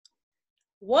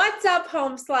What's up,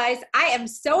 Home Slice? I am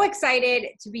so excited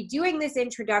to be doing this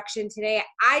introduction today.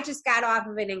 I just got off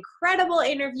of an incredible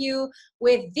interview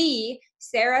with the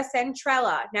Sarah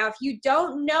Centrella. Now, if you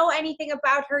don't know anything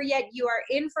about her yet, you are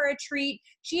in for a treat.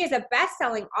 She is a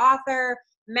best-selling author,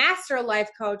 master life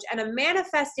coach, and a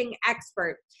manifesting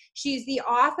expert. She's the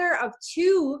author of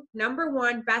two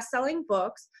 #1 best-selling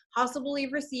books, Hustle,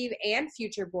 Believe, Receive, and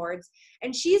Future Boards.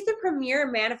 And she's the premier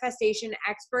manifestation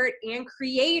expert and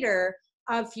creator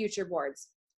of Future Boards.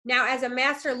 Now, as a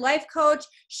master life coach,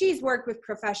 she's worked with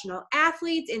professional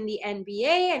athletes in the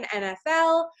NBA and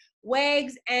NFL,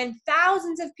 WAGs, and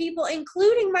thousands of people,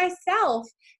 including myself,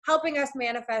 helping us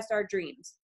manifest our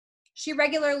dreams. She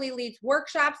regularly leads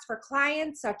workshops for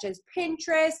clients such as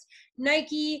Pinterest,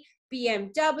 Nike,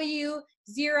 BMW,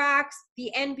 Xerox,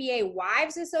 the NBA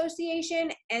Wives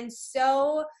Association, and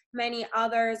so many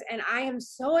others. And I am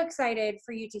so excited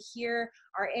for you to hear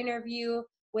our interview.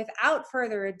 Without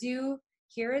further ado,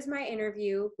 here is my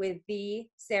interview with the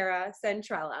Sarah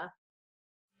Centrella.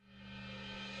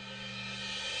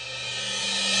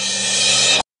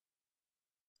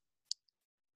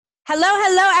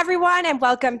 Hello, everyone, and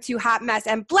welcome to Hot Mess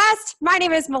and Blessed. My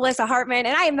name is Melissa Hartman,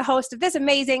 and I am the host of this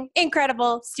amazing,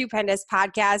 incredible, stupendous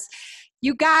podcast.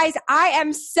 You guys, I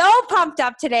am so pumped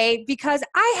up today because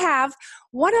I have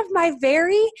one of my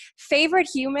very favorite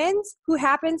humans who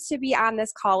happens to be on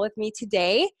this call with me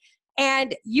today.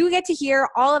 And you get to hear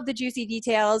all of the juicy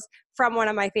details from one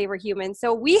of my favorite humans.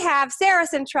 So we have Sarah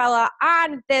Centrella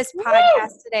on this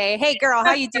podcast today. Hey, girl,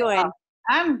 how you doing?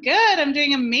 I'm good. I'm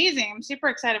doing amazing. I'm super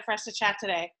excited for us to chat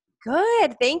today.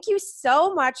 Good. Thank you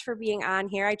so much for being on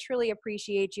here. I truly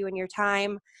appreciate you and your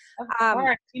time. Of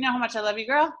course. You know how much I love you,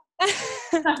 girl.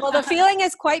 Well, the feeling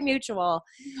is quite mutual.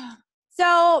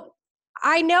 So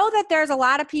I know that there's a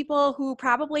lot of people who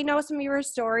probably know some of your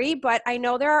story, but I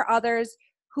know there are others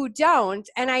who don't.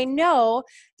 And I know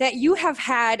that you have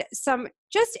had some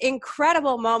just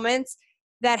incredible moments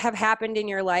that have happened in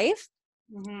your life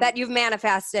that you've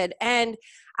manifested. And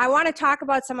I want to talk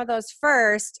about some of those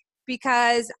first,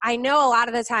 because I know a lot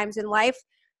of the times in life,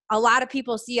 a lot of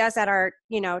people see us at our,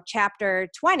 chapter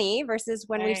 20 versus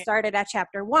when we started at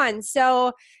chapter 1.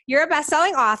 So you're a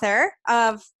best-selling author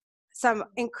of some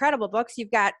incredible books.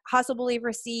 You've got Hustle, Believe,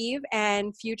 Receive,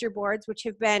 and Future Boards, which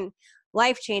have been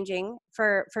life-changing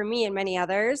for me and many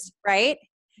others, right?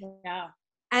 Yeah.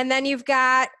 And then you've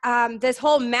got this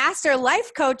whole master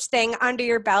life coach thing under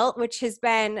your belt, which has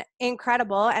been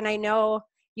incredible. And I know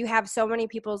you have so many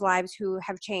people's lives who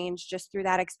have changed just through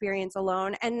that experience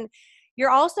alone. And you're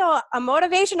also a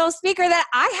motivational speaker that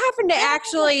I happen to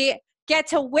actually get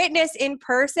to witness in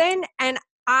person. And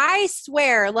I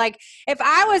swear, like, if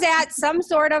I was at some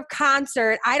sort of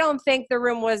concert, I don't think the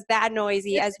room was that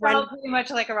noisy It's as when pretty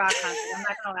much like a rock concert. I'm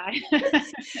not gonna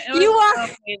lie. You was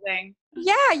so amazing.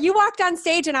 Yeah, you walked on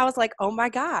stage and I was like, oh my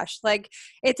gosh, like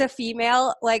it's a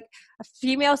female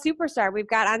superstar we've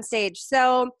got on stage.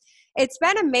 So it's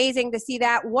been amazing to see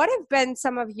that. What have been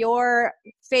some of your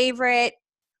favorite,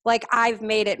 like, I've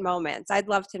made it moments? I'd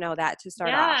love to know that to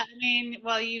start off. Yeah, I mean,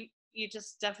 well, you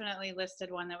just definitely listed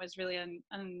one that was really an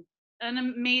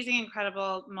amazing,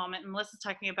 incredible moment. And Melissa's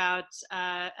talking about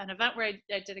an event where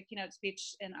I did a keynote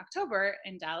speech in October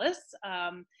in Dallas.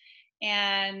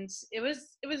 And it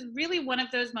was really one of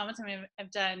those moments. I mean,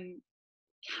 I've done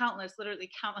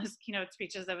literally countless keynote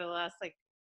speeches over the last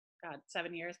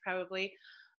 7 years probably,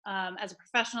 as a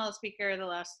professional speaker, the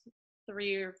last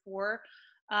 3 or 4.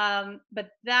 But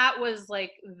that was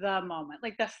like the moment,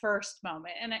 like the first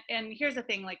moment. And here's the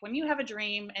thing, like when you have a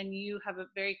dream and you have a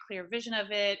very clear vision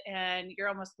of it and you're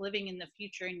almost living in the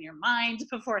future in your mind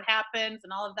before it happens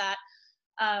and all of that,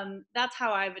 that's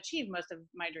how I've achieved most of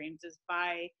my dreams, is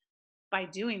by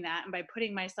doing that and by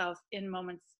putting myself in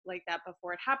moments like that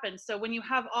before it happens. So when you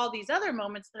have all these other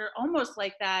moments that are almost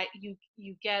like that, you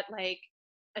get like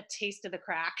a taste of the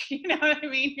crack. You know what I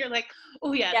mean? You're like,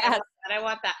 oh yeah, yes. I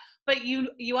want that. But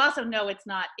you also know it's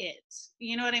not it.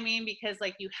 You know what I mean? Because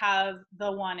like you have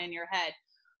the one in your head.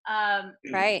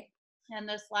 Right. And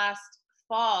this last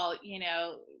fall,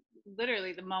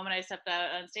 literally the moment I stepped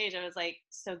out on stage, I was like,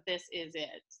 so this is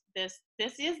it.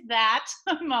 This is that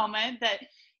moment that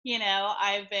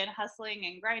I've been hustling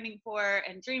and grinding for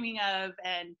and dreaming of,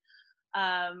 and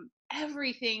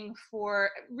everything for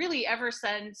really ever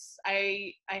since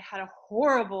I had a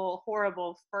horrible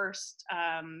first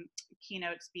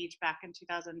keynote speech back in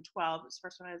 2012. It was the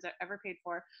first one I was ever paid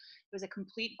for. It was a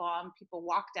complete bomb. People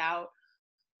walked out,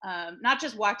 not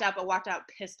just walked out, but walked out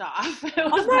pissed off. It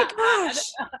was oh my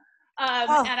gosh.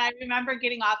 And I remember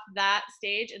getting off that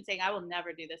stage and saying, I will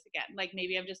never do this again. Like,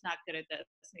 maybe I'm just not good at this.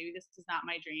 Maybe this is not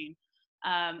my dream.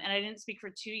 And I didn't speak for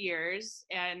 2 years,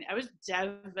 and I was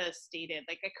devastated.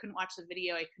 Like, I couldn't watch the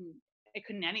video. I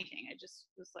couldn't anything. I just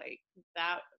was like,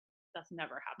 that's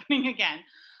never happening again.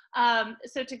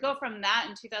 So to go from that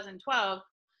in 2012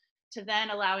 to then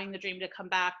allowing the dream to come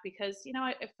back, because,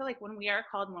 I feel like when we are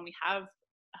called and when we have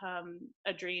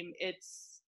a dream,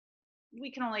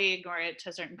 we can only ignore it to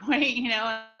a certain point, and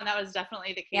that was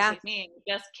definitely the case Yeah. with me. It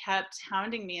just kept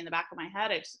hounding me in the back of my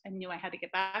head. I knew I had to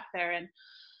get back there.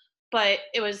 But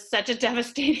it was such a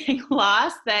devastating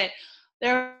loss that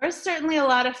there was certainly a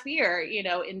lot of fear,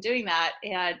 in doing that.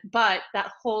 But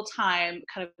that whole time,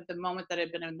 kind of the moment that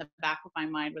had been in the back of my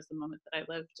mind was the moment that I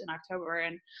lived in October.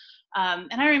 And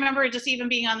I remember just even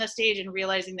being on the stage and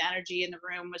realizing the energy in the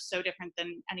room was so different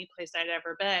than any place I'd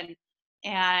ever been,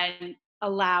 and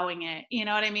allowing it. You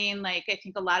know what I mean? Like, I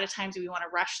think a lot of times we want to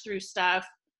rush through stuff,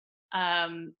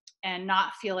 and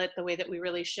not feel it the way that we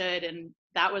really should. And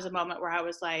that was a moment where I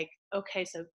was like, okay,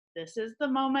 so this is the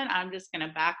moment. I'm just going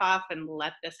to back off and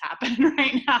let this happen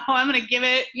right now. I'm going to give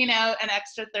it, an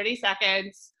extra 30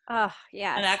 seconds, Oh,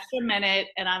 yes. an extra minute,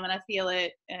 and I'm going to feel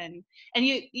it. And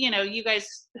you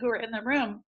guys who are in the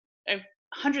room,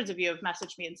 hundreds of you have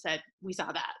messaged me and said, we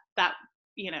saw that,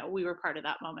 we were part of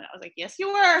that moment. I was like, yes, you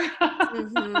were.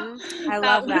 I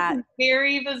love that.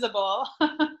 Very visible.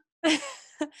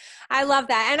 I love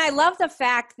that. And I love the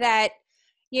fact that,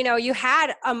 you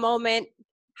had a moment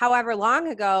however long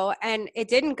ago and it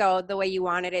didn't go the way you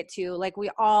wanted it to. Like, we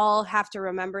all have to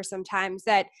remember sometimes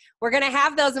that we're going to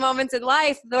have those moments in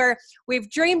life where we've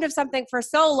dreamed of something for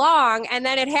so long and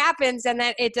then it happens and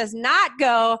then it does not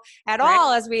go at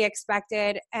all as we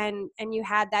expected. And you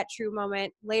had that true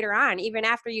moment later on, even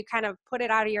after you kind of put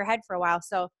it out of your head for a while.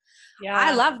 So yeah.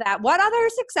 I love that. What other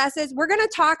successes? We're going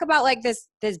to talk about like this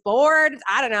board.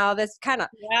 I don't know, this kind of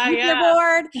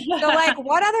board. So like,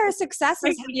 what other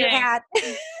successes have you had?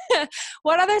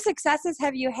 What other successes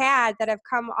have you had that have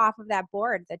come off of that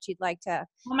board that you'd like to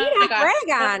brag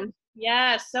on?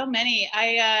 Yeah, so many.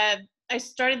 I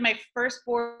started my first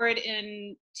board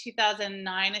in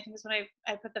 2009. I think is when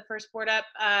I put the first board up.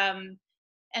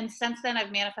 And since then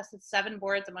I've manifested 7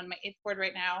 boards. I'm on my 8th board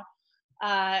right now.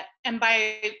 And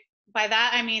by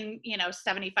that, I mean,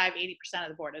 75, 80% of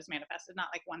the board is manifested, not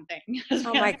like one thing.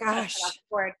 Oh my gosh.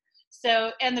 Board.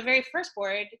 So, and the very first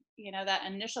board, that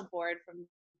initial board from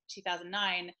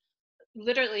 2009,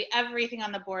 literally everything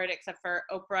on the board except for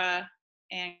Oprah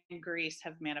and Greece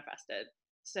have manifested.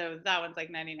 So that one's like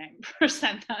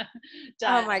 99% done.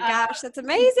 Oh my gosh, that's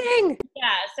amazing.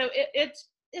 Yeah, so it's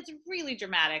really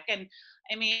dramatic. And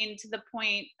I mean, to the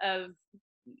point of,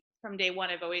 from day one,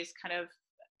 I've always kind of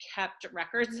kept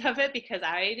records of it, because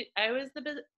I was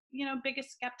the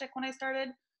biggest skeptic when I started.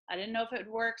 I didn't know if it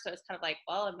would work, so it's kind of like,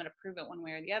 well, I'm going to prove it one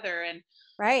way or the other. And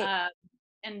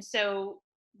and so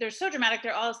they're so dramatic.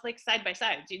 They're all like side by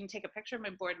side. So you can take a picture of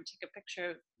my board and take a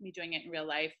picture of me doing it in real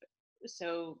life.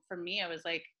 So for me, I was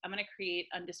like, I'm going to create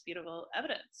undisputable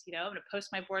evidence. I'm going to post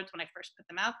my boards when I first put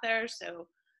them out there, so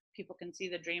people can see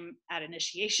the dream at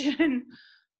initiation.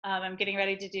 I'm getting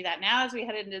ready to do that now as we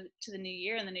head into the new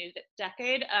year and the new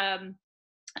decade.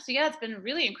 So yeah, it's been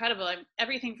really incredible.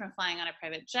 Everything from flying on a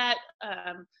private jet,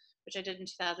 which I did in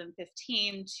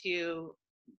 2015, to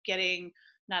getting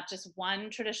not just one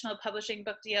traditional publishing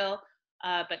book deal,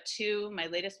 but 2. My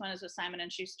latest one is with Simon &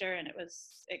 Schuster, and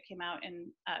it came out in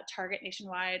Target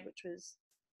nationwide, which was,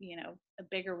 a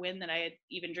bigger win than I had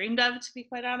even dreamed of, to be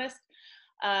quite honest.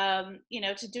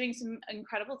 To doing some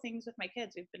incredible things with my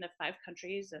kids. We've been to 5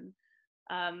 countries,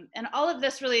 and all of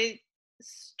this really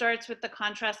starts with the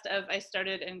contrast of, I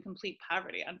started in complete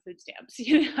poverty on food stamps,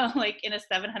 like in a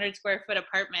 700 square foot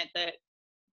apartment that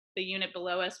the unit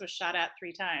below us was shot at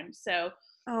 3 times. So,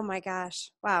 oh my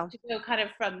gosh, wow. To go kind of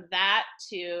from that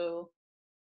to,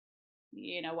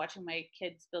 watching my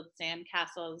kids build sand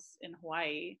castles in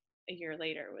Hawaii a year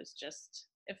later was just,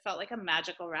 it felt like a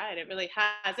magical ride. It really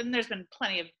has. And there's been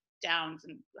plenty of downs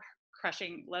and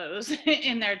crushing lows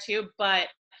in there too. But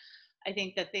I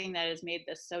think the thing that has made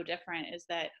this so different is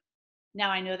that now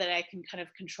I know that I can kind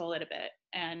of control it a bit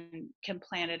and can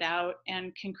plan it out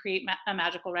and can create a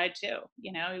magical ride too.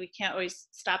 We can't always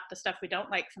stop the stuff we don't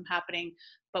like from happening,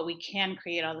 but we can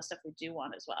create all the stuff we do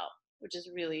want as well, which has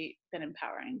really been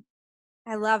empowering.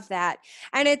 I love that.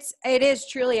 And it is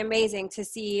truly amazing to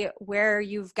see where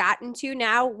you've gotten to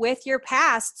now with your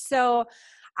past. So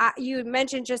you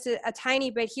mentioned just a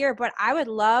tiny bit here, but I would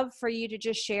love for you to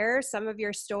just share some of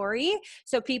your story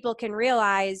so people can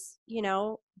realize,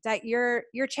 that your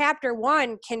chapter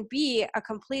 1 can be a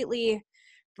completely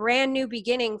brand new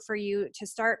beginning for you to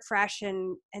start fresh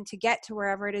and to get to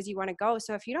wherever it is you want to go.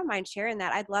 So if you don't mind sharing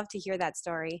that, I'd love to hear that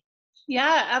story.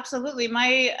 Yeah, absolutely.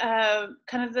 My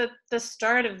kind of the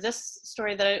start of this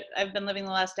story that I've been living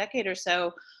the last decade or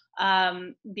so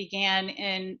began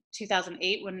in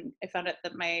 2008 when I found out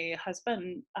that my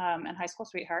husband and high school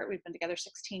sweetheart, we've been together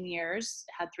 16 years,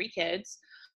 had 3 kids,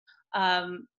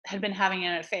 had been having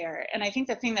an affair. And I think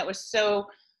the thing that was so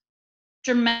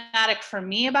dramatic for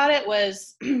me about it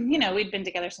was, we'd been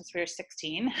together since we were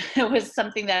 16. It was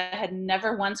something that had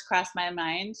never once crossed my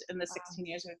mind in the Wow. 16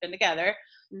 years we've been together.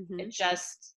 Mm-hmm. It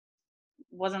just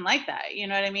wasn't like that. You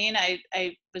know what I mean?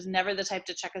 I was never the type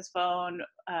to check his phone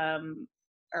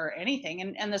or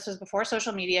anything. And this was before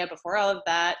social media, before all of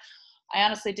that. I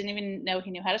honestly didn't even know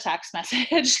he knew how to text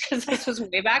message because this was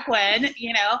way back when.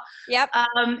 Yep.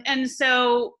 And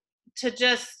so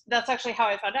that's actually how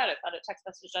I found out. I found a text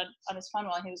message on his phone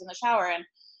while he was in the shower. And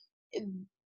it,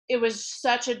 it was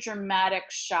such a dramatic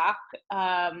shock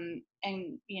and,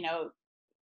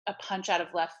 a punch out of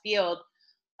left field,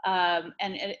 and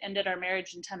it ended our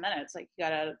marriage in 10 minutes. Like, he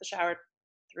got out of the shower,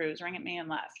 threw his ring at me, and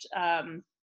left.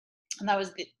 And that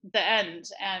was the end.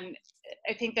 And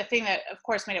I think the thing that, of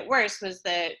course, made it worse was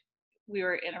that we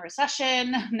were in a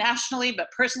recession nationally, but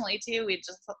personally too. We had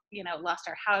just, lost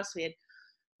our house. We had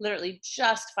literally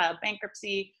just filed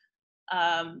bankruptcy.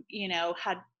 Had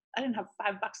I didn't have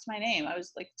 $5 to my name. I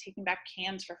was like taking back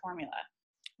cans for formula.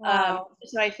 Wow.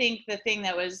 So I think the thing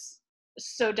that was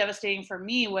so devastating for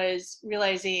me was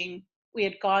realizing we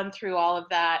had gone through all of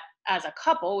that as a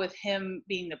couple with him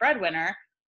being the breadwinner,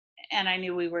 and I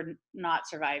knew we were not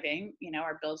surviving.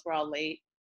 Our bills were all late.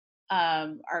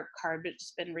 Our car had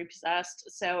just been repossessed.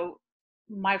 So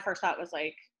my first thought was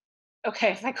like,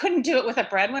 okay, if I couldn't do it with a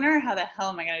breadwinner, how the hell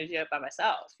am I going to do it by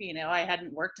myself? I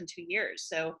hadn't worked in 2 years.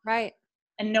 So, Right.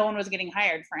 and no one was getting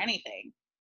hired for anything.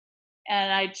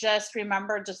 And I just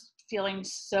remember just feeling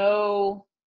so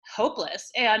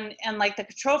hopeless, and like the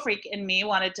control freak in me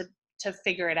wanted to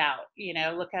figure it out,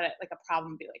 look at it like a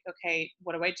problem, be like, okay,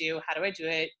 what do I do? How do I do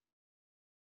it?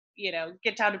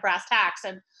 Get down to brass tacks.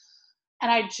 And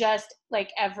I just,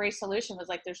 like, every solution was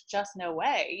like, there's just no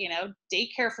way.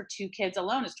 Daycare for 2 kids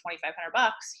alone is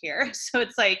 $2,500 here. So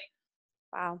it's like,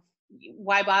 Wow.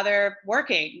 why bother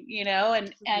working?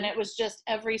 And Mm-hmm. it was just,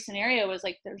 every scenario was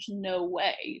like, there's no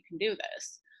way you can do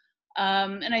this.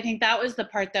 And I think that was the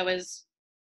part that was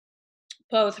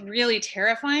both really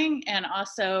terrifying and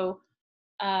also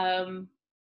um,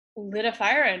 lit a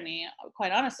fire in me,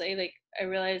 quite honestly. Like, I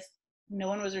realized no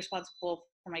one was responsible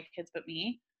for my kids but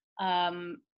me.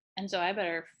 Um, and so I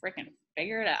better freaking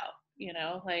figure it out,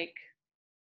 like,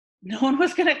 no one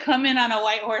was going to come in on a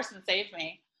white horse and save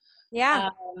me. Yeah.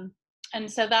 Um,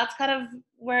 and so that's kind of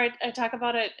where I talk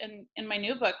about it in my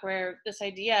new book, where this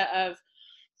idea of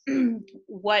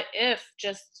what if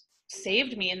just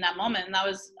saved me in that moment. And that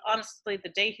was honestly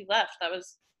the day he left. That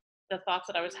was the thoughts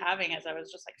that I was having as I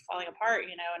was just like falling apart,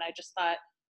 and I just thought,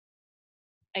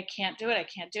 I can't do it. I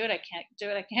can't do it. I can't do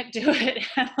it. I can't do it.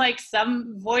 And like,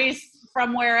 some voice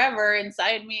from wherever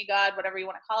inside me, God, whatever you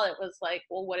want to call it, was like,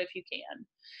 well, what if you can?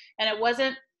 And it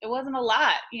wasn't a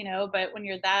lot, but when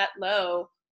you're that low,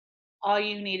 all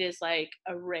you need is like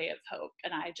a ray of hope.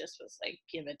 And I just was like,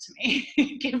 give it to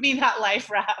me. Give me that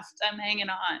life raft. I'm hanging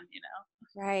on.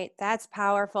 Right. That's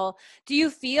powerful. Do you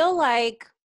feel like,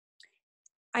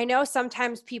 I know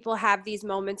sometimes people have these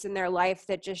moments in their life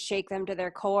that just shake them to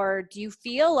their core. Do you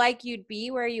feel like you'd be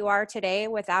where you are today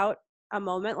without a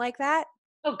moment like that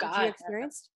Oh that you God,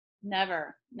 experienced?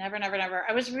 never, never, never, never.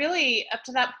 I was really, up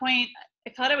to that point,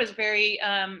 I thought I was very,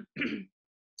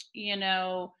 you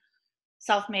know,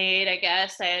 self-made, I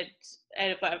guess.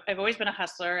 I've always been a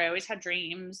hustler. I always had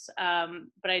dreams,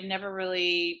 but I never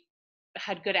really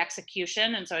had good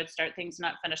execution. And so I'd start things,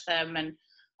 not finish them.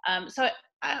 And so,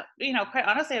 quite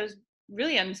honestly, I was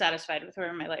really unsatisfied with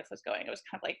where my life was going. It was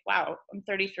kind of like, wow, I'm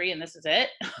 33 and this is it.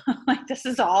 Like, this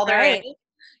is all there is,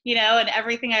 Right. and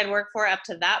everything I'd worked for up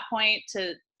to that point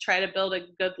to try to build a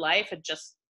good life had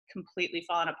just completely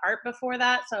fallen apart before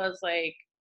that. So I was like,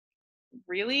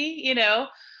 really? And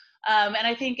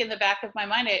I think in the back of my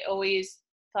mind, I always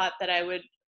thought that I would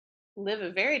live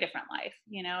a very different life.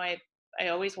 I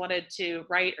always wanted to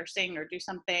write or sing or do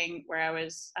something where I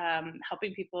was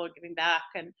helping people, giving back.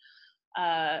 And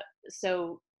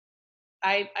so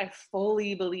I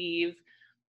fully believe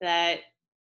that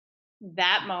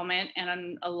that moment, and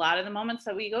on a lot of the moments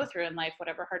that we go through in life,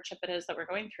 whatever hardship it is that we're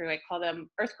going through, I call them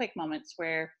earthquake moments,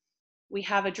 where we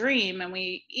have a dream, and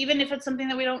we, even if it's something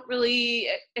that we don't really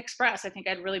express, I think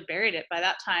I'd really buried it by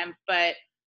that time, but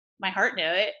my heart knew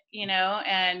it,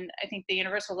 and I think the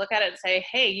universe will look at it and say,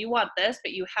 hey, you want this,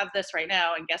 but you have this right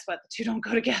now, and guess what, the two don't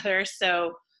go together.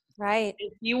 So Right.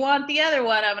 If you want the other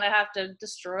one, I'm going to have to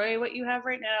destroy what you have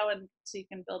right now, and so you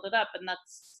can build it up. And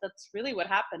that's really what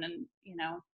happened. And,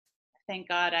 thank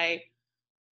God I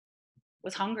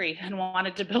was hungry and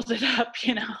wanted to build it up.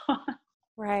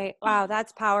 Right. Wow,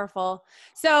 that's powerful.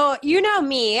 So, you know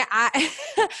me, I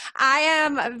I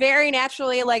am very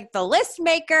naturally like the list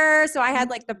maker, so I had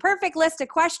like the perfect list of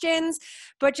questions,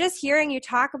 but just hearing you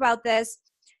talk about this,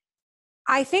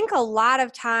 I think a lot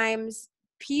of times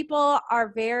people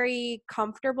are very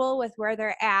comfortable with where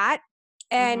they're at, Mhm.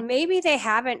 and maybe they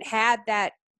haven't had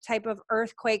that type of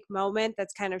earthquake moment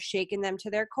that's kind of shaken them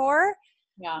to their core.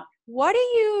 Yeah. What do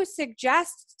you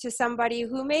suggest to somebody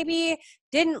who maybe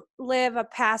didn't live a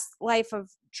past life of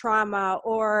trauma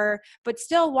or but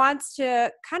still wants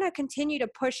to kind of continue to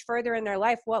push further in their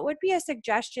life? What would be a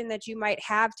suggestion that you might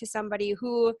have to somebody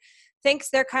who thinks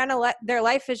they're kind of their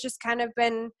life has just kind of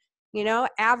been,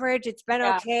 average, it's been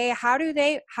Yeah. okay? How do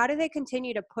they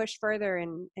continue to push further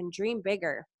and dream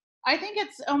bigger? I think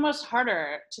it's almost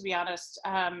harder, to be honest,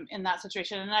 in that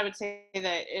situation. And I would say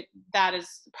that that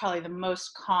is probably the most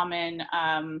common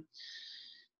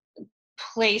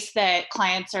place that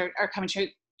clients are coming to,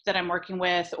 that I'm working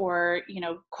with, or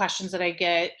questions that I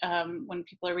get when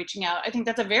people are reaching out. I think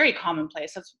that's a very common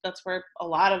place. That's where a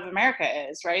lot of America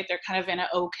is, right? They're kind of in an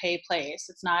okay place.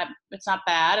 It's not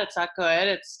bad. It's not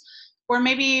good. Or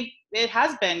maybe it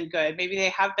has been good. Maybe they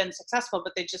have been successful,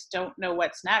 but they just don't know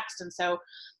what's next. And so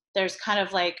there's kind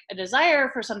of like a desire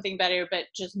for something better, but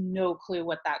just no clue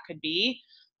what that could be.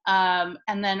 And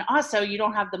then also you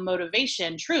don't have the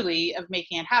motivation truly of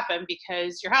making it happen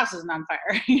because your house isn't on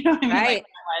fire. You know what I mean? Like Right.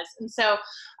 mine was. And so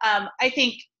I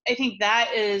think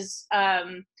that is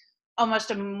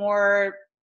almost a more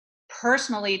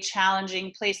personally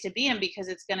challenging place to be in, because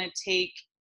it's going to take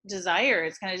desire.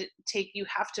 It's going to take, you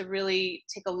have to really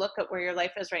take a look at where your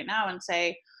life is right now and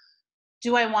say,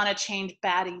 do I want to change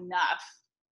bad enough?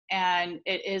 And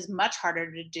it is much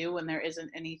harder to do when there isn't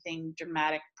anything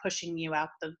dramatic pushing you out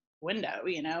the window,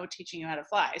 teaching you how to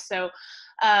fly. So,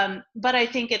 but I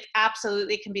think it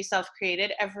absolutely can be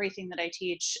self-created. Everything that I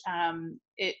teach,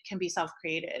 it can be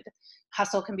self-created.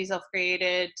 Hustle can be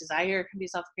self-created. Desire can be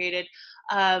self-created.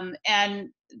 And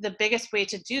the biggest way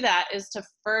to do that is to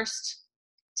first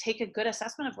take a good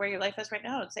assessment of where your life is right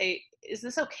now and say, is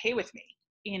this okay with me?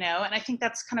 And I think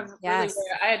that's kind of really Yes.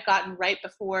 where I had gotten right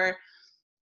before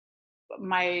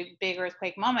my big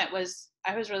earthquake moment. Was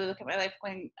I was really looking at my life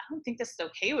going, I don't think this is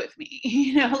okay with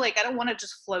me. Like I don't want to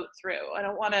just float through. I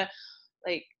don't want to,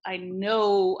 like, I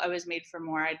know I was made for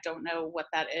more. I don't know what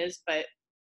that is, but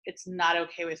it's not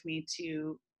okay with me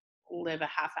to live a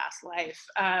half-assed life.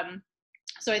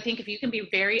 So I think if you can be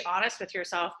very honest with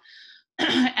yourself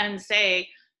and say,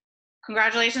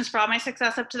 congratulations for all my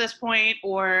success up to this point,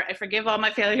 or I forgive all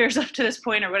my failures up to this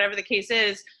point, or whatever the case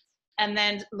is, and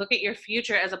then look at your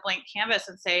future as a blank canvas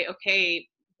and say, okay,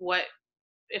 what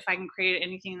if I can create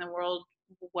anything in the world,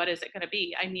 what is it going to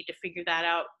be? I need to figure that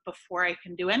out before I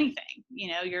can do anything.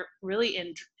 You're really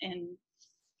in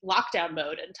lockdown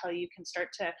mode until you can start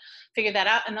to figure that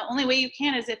out. And the only way you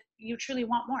can is if you truly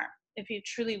want more, if you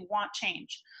truly want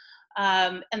change.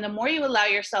 And the more you allow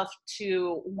yourself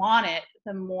to want it,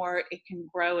 the more it can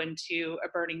grow into a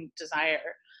burning desire.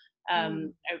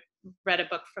 Mm. I read a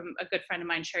book from a good friend of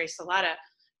mine, Sherry Salata,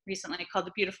 recently, called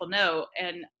The Beautiful No.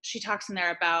 And she talks in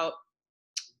there about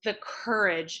the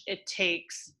courage it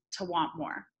takes to want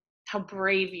more, how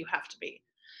brave you have to be.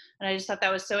 And I just thought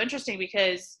that was so interesting,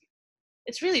 because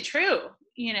it's really true.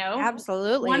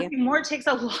 Absolutely. Wanting more takes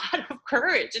a lot of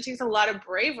courage. It takes a lot of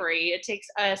bravery. It takes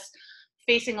us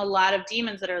facing a lot of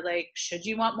demons that are like, should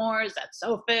you want more? Is that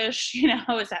selfish?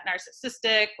 Is that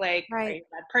narcissistic? Like, are Right. you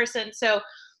a bad person? So,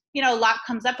 a lot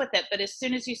comes up with it. But as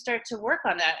soon as you start to work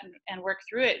on that and work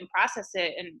through it and process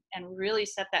it and really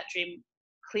set that dream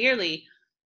clearly,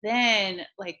 then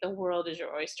like the world is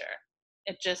your oyster.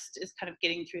 It just is kind of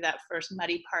getting through that first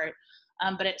muddy part.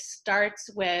 But it starts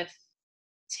with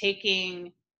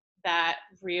taking that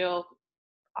real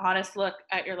honest look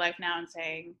at your life now and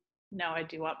saying, no, I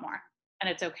do want more. And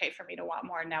it's okay for me to want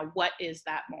more. Now, what is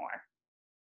that more?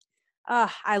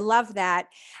 Oh, I love that.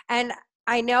 And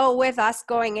I know with us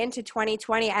going into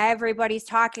 2020, everybody's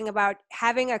talking about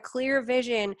having a clear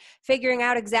vision, figuring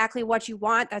out exactly what you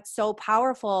want. That's so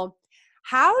powerful.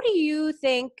 How do you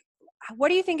think, what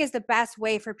do you think is the best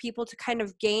way for people to kind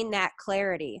of gain that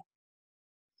clarity?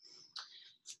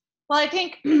 Well, I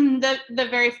think the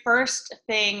very first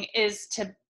thing is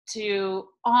to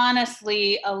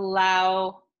honestly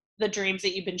allow the dreams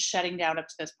that you've been shutting down up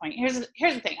to this point. Here's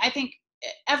the thing. I think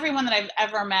everyone that I've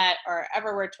ever met or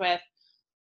ever worked with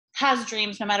has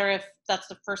dreams, no matter if that's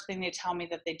the first thing they tell me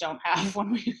that they don't have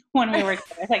when we were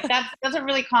together. Like that's a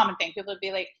really common thing. People would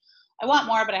be like, I want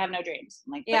more, but I have no dreams.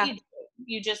 I'm like, but Yeah. you do.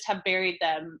 You just have buried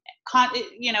them,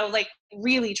 like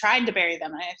really tried to bury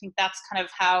them. And I think that's kind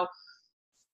of how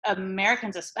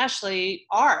Americans especially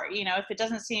are. If it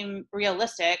doesn't seem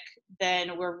realistic,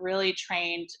 then we're really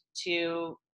trained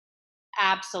to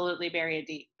absolutely bury it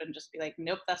deep and just be like,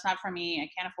 nope, that's not for me. I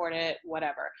can't afford it,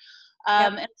 whatever.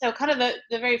 Yep. And so kind of the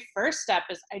very first step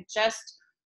is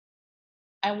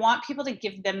I want people to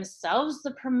give themselves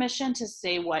the permission to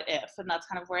say what if. And that's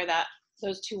kind of where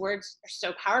those two words are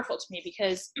so powerful to me,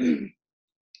 because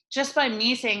just by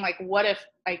me saying like, what if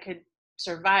I could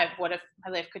survive? What if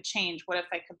my life could change? What if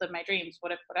I could live my dreams?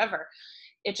 What if whatever?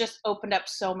 It just opened up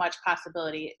so much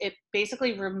possibility. It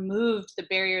basically removed the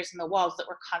barriers and the walls that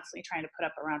we're constantly trying to put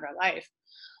up around our life.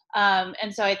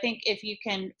 And so I think if you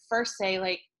can first say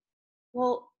like,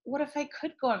 well, what if I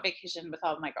could go on vacation with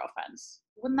all of my girlfriends?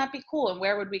 Wouldn't that be cool? And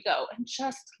where would we go? And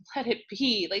just let it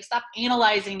be. Like, stop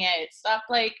analyzing it. Stop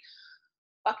like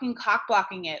fucking cock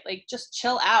blocking it. Like, just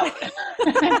chill out.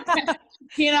 Like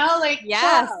chill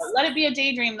Yes. out. Let it be a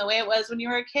daydream the way it was when you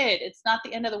were a kid. It's not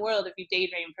the end of the world if you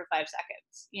daydream for 5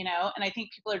 seconds, And I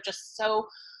think people are just so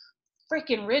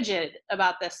freaking rigid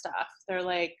about this stuff. They're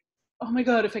like, oh my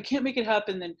God, if I can't make it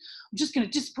happen, then I'm just going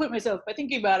to disappoint myself by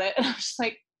thinking about it. And I'm just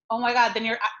like, oh my God, then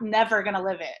you're never going to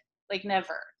live it. Like,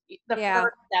 never. The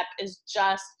first step is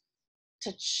just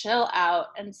to chill out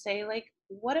and say like,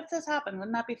 what if this happened?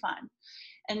 Wouldn't that be fun?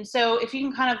 And so if you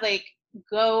can kind of like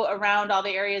go around all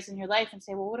the areas in your life and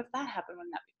say, well, what if that happened?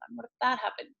 Wouldn't that be fun? What if that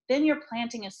happened? Then you're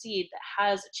planting a seed that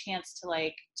has a chance to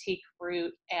like take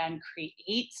root and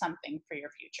create something for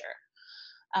your future.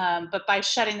 But by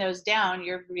shutting those down,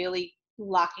 you're really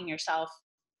locking yourself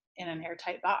in an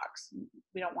airtight box.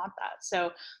 We don't want that.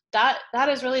 So that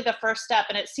is really the first step.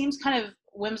 And it seems kind of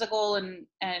whimsical and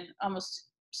almost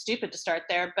stupid to start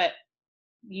there, but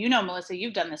Melissa,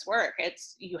 you've done this work.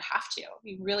 You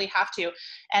really have to.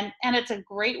 And it's a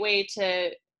great way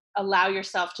to allow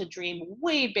yourself to dream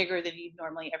way bigger than you'd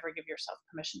normally ever give yourself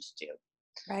permission to do.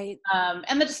 Right.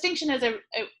 And the distinction is, I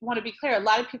want to be clear, a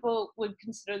lot of people would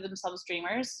consider themselves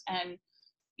dreamers and,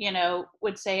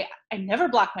 would say, I never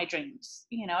block my dreams.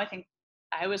 I think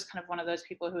I was kind of one of those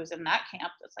people who was in that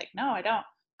camp that's like, no, I don't,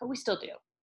 but we still do.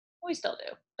 So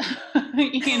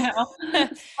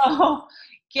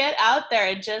get out there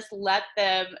and just let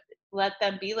them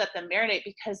marinate,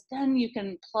 because then you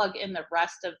can plug in the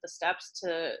rest of the steps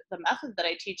to the method that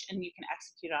I teach and you can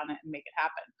execute on it and make it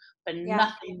happen. But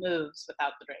nothing moves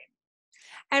without the dream.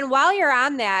 And while you're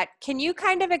on that, can you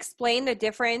kind of explain the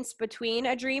difference between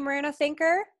a dreamer and a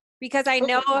thinker? Because I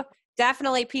know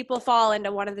definitely people fall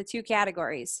into one of the two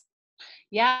categories.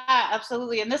 Yeah,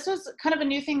 absolutely. And this was kind of a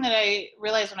new thing that I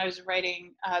realized when I was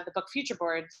writing the book Future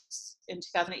Boards in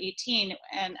 2018.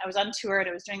 And I was on tour and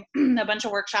I was doing a bunch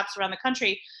of workshops around the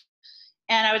country.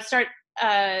 And I would start,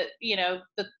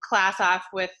 the class off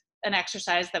with an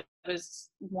exercise that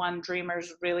was one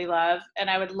dreamers really love.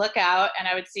 And I would look out and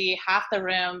I would see half the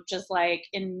room just like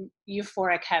in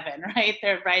euphoric heaven, right?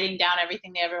 They're writing down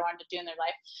everything they ever wanted to do in their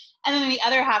life. And then the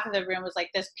other half of the room was like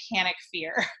this panic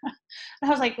fear. And I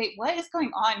was like, wait, what is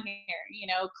going on here?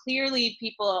 Clearly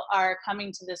people are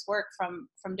coming to this work from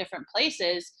different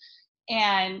places.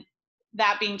 And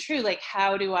that being true, like,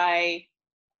 how do I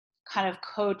kind of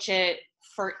coach it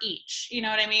for each? You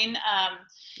know what I mean?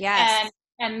 Yes.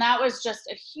 And that was just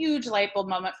a huge light bulb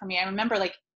moment for me. I remember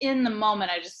like in the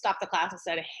moment, I just stopped the class and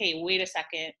said, hey, wait a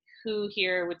second. Who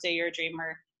here would say you're a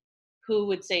dreamer? Who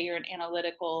would say you're an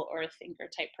analytical or a thinker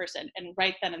type person? And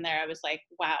right then and there, I was like,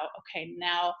 wow, okay,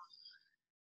 now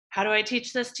how do I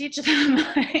teach them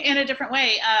in a different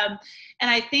way? And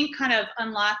I think kind of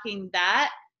unlocking that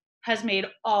has made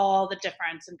all the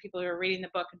difference. And people who are reading the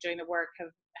book and doing the work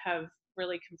have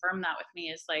really confirmed that with me,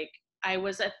 is like, I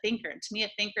was a thinker. And to me,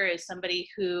 a thinker is somebody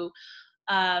who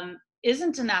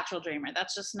isn't a natural dreamer.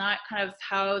 That's just not kind of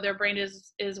how their brain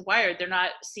is wired. They're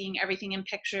not seeing everything in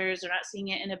pictures. They're not seeing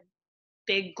it in a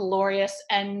big, glorious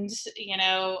end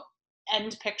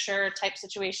picture type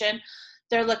situation.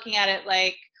 They're looking at it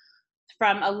like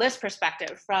from a list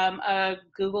perspective, from a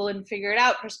Google and figure it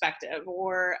out perspective,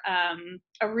 or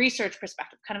a research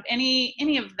perspective. Kind of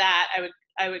any of that,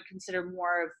 I would consider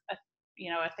more of a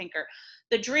thinker.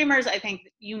 The dreamers, I think,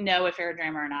 if you're a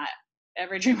dreamer or not.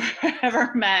 Every dreamer I've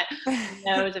ever met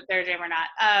knows if they're a dreamer or not.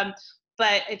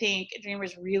 But I think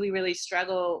dreamers really, really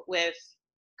struggle with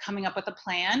coming up with a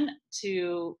plan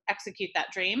to execute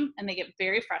that dream, and they get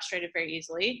very frustrated very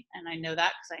easily. And I know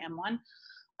that because I am one.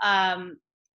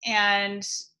 And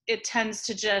it tends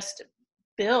to just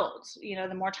build.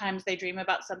 The more times they dream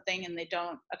about something and they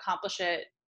don't accomplish it,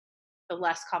 the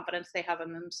less confidence they have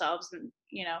in themselves, and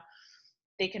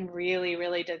they can really,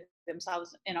 really dig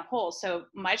themselves in a hole. So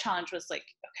my challenge was like,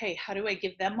 okay, how do I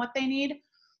give them what they need?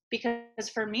 Because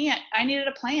for me, I needed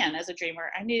a plan as a dreamer.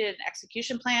 I needed an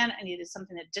execution plan. I needed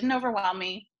something that didn't overwhelm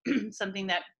me, something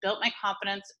that built my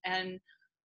confidence and,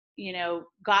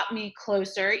 got me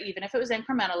closer, even if it was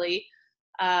incrementally.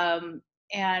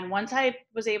 And once I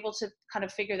was able to kind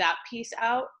of figure that piece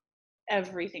out,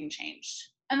 everything changed.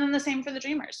 And then the same for the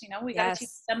dreamers. We got to teach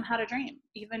Yes. them how to dream,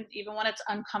 even when it's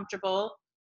uncomfortable,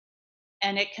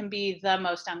 and it can be the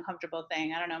most uncomfortable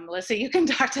thing. I don't know, Melissa, you can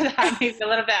talk to that maybe a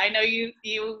little bit. I know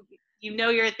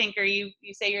you're a thinker. You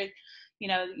say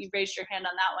you raised your hand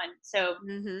on that one. So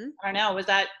I don't know, was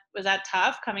that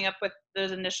tough coming up with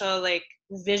those initial like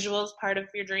visuals part of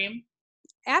your dream?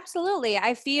 Absolutely.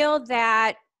 I feel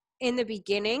that in the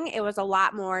beginning, it was a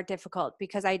lot more difficult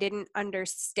because I didn't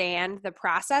understand the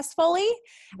process fully.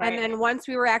 And Right. then once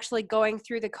we were actually going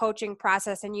through the coaching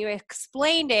process and you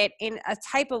explained it in a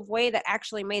type of way that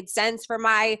actually made sense for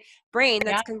my brain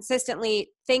Yeah. that's consistently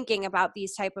thinking about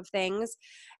these type of things,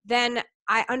 then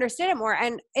I understood it more.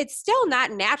 And it's still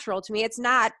not natural to me. It's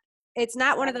not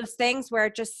one of those things where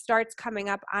it just starts coming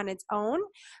up on its own,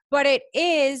 but it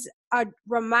is a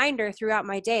reminder throughout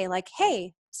my day, like,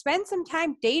 hey, spend some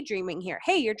time daydreaming here.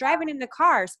 Hey, you're driving in the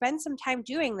car, spend some time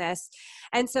doing this.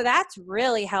 And so that's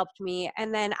really helped me.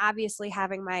 And then obviously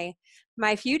having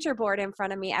my future board in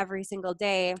front of me every single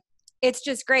day, it's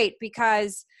just great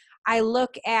because I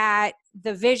look at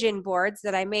the vision boards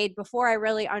that I made before I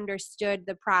really understood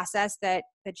the process that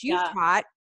you've Yeah. taught.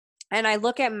 And I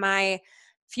look at my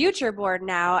future board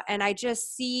now and I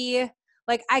just see,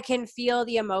 like, I can feel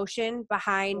the emotion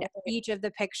behind each of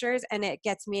the pictures and it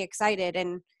gets me excited.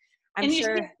 And I'm And you see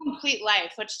sure, a complete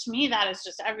life, which to me, that is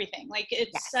just everything. Like,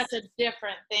 it's such yes. a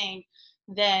different thing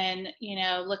than,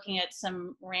 looking at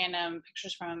some random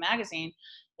pictures from a magazine.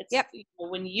 It's, Yep.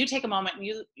 when you take a moment and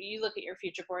you look at your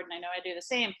future board, and I know I do the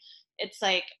same, it's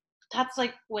like, that's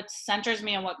like what centers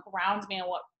me and what grounds me and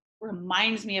what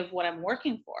reminds me of what I'm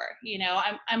working for.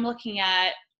 I'm looking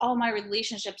at all my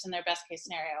relationships in their best case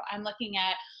scenario. I'm looking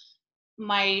at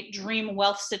my dream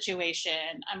wealth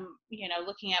situation. I'm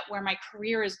looking at where my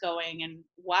career is going and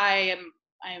why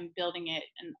I'm building it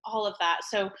and all of that.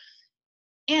 So,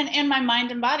 and my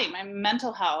mind and body, my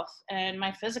mental health and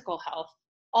my physical health,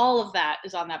 all of that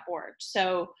is on that board,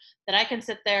 so that I can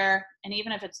sit there, and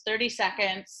even if it's 30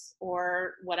 seconds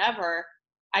or whatever,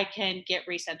 I can get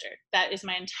recentered. That is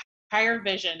my entire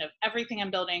vision of everything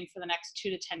I'm building for the next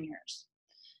 2 to 10 years.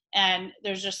 And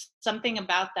there's just something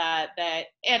about that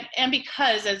and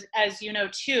because as you know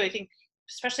too, I think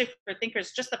especially for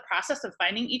thinkers, just the process of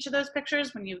finding each of those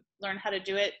pictures when you learn how to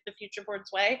do it the future boards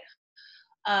way,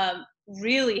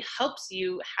 really helps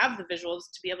you have the visuals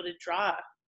to be able to draw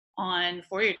on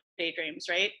for your daydreams,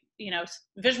 right?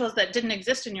 Visuals that didn't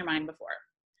exist in your mind before. And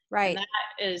Right.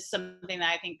 that is something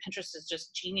that I think Pinterest is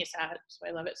just genius at. So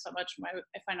I love it so much.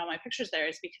 I find all my pictures there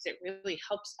is because it really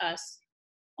helps us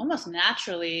almost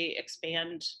naturally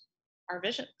expand our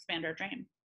vision, expand our dream.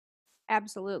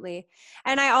 Absolutely.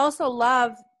 And I also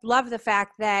love the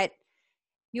fact that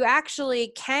you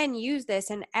actually can use this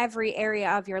in every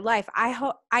area of your life.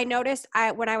 I noticed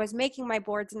when I was making my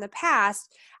boards in the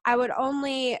past, I would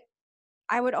only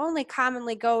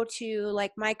commonly go to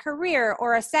like my career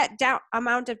or a set down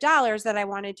amount of dollars that I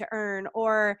wanted to earn,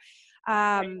 or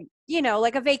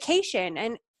like a vacation,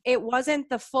 and it wasn't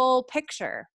the full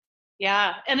picture.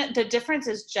 Yeah. And the difference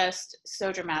is just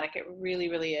so dramatic. It really,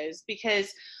 really is,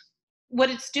 because what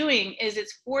it's doing is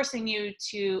it's forcing you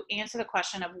to answer the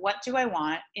question of what do I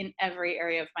want in every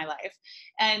area of my life.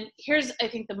 And here's, I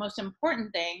think, the most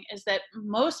important thing is that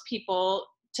most people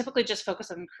typically just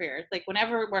focus on career. Like,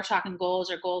 whenever we're talking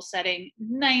goals or goal setting,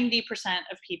 90%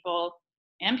 of people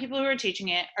and people who are teaching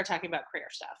it are talking about career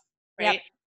stuff, Yep. right?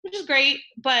 Which is great,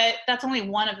 but that's only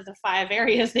one of the 5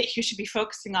 areas that you should be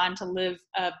focusing on to live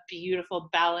a beautiful,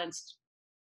 balanced,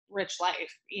 rich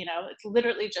life. It's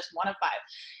literally just one of 5.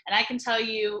 And I can tell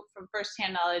you from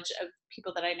firsthand knowledge of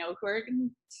people that I know who are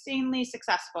insanely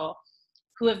successful,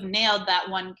 who have nailed that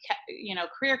one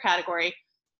career category,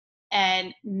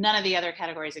 and none of the other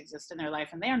categories exist in their life,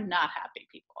 and they are not happy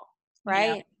people.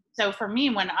 Right. So for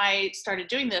me, when I started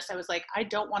doing this, I was like, I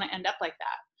don't want to end up like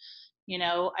that.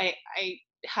 I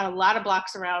had a lot of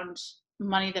blocks around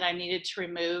money that I needed to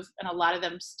remove, and a lot of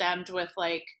them stemmed with,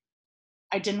 like,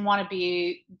 I didn't want to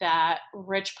be that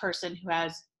rich person who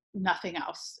has nothing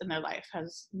else in their life,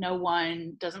 has no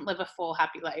one, doesn't live a full,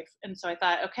 happy life. And so I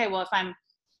thought, okay, well, if I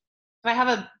have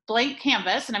a blank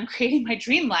canvas and I'm creating my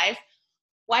dream life,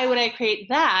 why would I create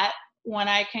that when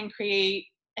I can create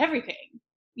everything,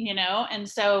 And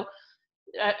so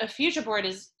a future board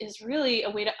is really a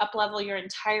way to up level your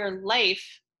entire life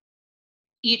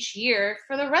each year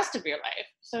for the rest of your life.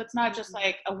 So it's not just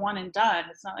like a one and done.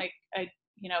 It's not like I,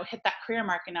 hit that career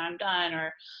mark and now I'm done,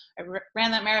 or I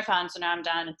ran that marathon, so now I'm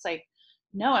done. It's like,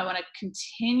 no, I want to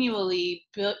continually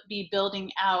be building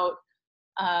out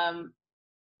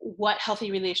what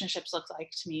healthy relationships look like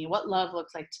to me, what love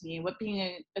looks like to me, what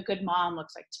being a good mom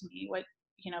looks like to me,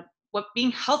 what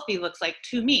being healthy looks like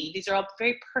to me. These are all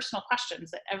very personal questions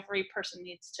that every person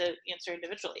needs to answer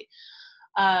individually.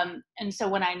 And so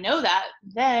when I know that,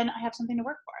 then I have something to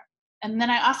work for. And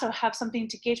then I also have something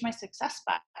to gauge my success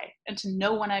by and to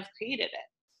know when I've created it.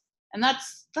 And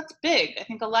that's big. I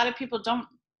think a lot of people don't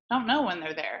know when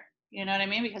they're there. You know what I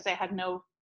mean? Because they had no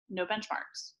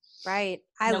benchmarks. Right.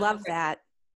 I No love comparison. that.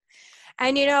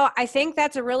 And I think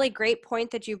that's a really great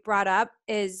point that you've brought up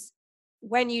is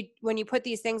when you put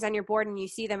these things on your board and you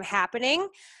see them happening,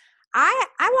 I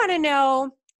want to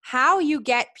know how you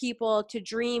get people to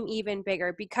dream even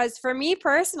bigger, because for me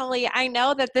personally, I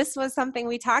know that this was something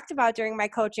we talked about during my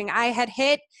coaching. I had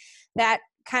hit that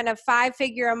kind of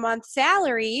 5-figure-a-month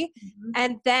salary,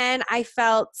 and then I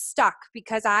felt stuck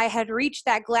because I had reached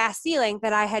that glass ceiling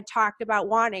that I had talked about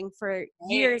wanting for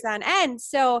years on end.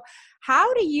 So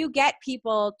how do you get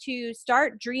people to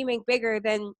start dreaming bigger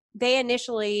than they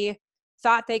initially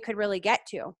thought they could really get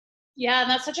to? Yeah,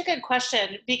 and that's such a good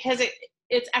question, because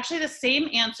it's actually the same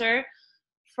answer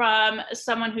from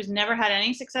someone who's never had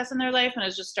any success in their life and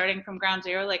is just starting from ground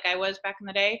zero like I was back in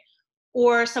the day,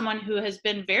 or someone who has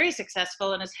been very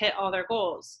successful and has hit all their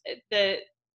goals. The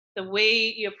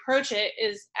way you approach it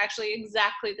is actually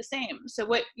exactly the same. So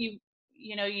what you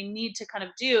need to kind of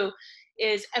do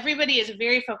is, everybody is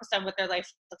very focused on what their life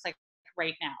looks like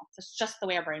right now. That's just the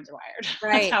way our brains are wired. That's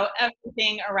Right. how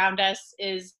everything around us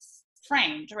is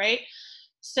framed, right?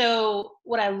 So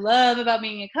what I love about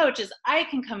being a coach is I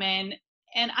can come in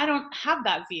and I don't have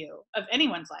that view of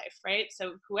anyone's life, right?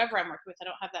 So whoever I'm working with, I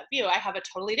don't have that view. I have a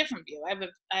totally different view.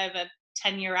 I have a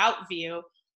 10-year out view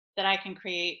that I can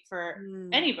create for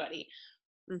anybody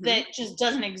Mm-hmm. that just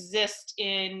doesn't exist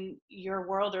in your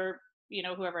world, or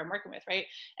whoever I'm working with, right?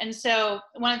 And so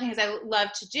one of the things I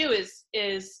love to do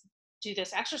is do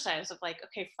this exercise of like,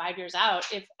 okay, 5 years out,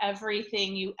 if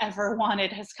everything you ever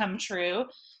wanted has come true,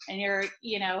 and you're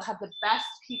have the best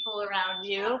people around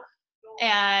you,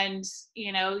 and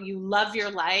you love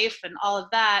your life and all of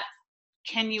that,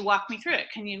 can you walk me through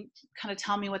it? Can you kind of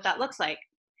tell me what that looks like?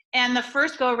 And the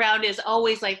first go around is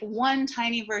always like one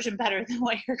tiny version better than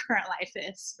what your current life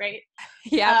is, right?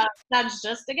 Yep. That's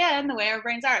just, again, the way our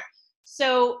brains are.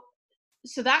 So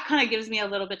that kind of gives me a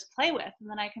little bit to play with. And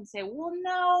then I can say, well,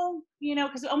 no,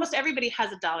 because almost everybody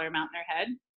has a dollar amount in their head.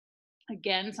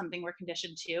 Again, something we're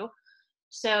conditioned to.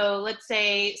 So let's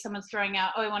say someone's throwing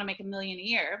out, oh, I want to make $1 million a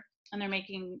year, and they're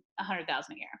making 100,000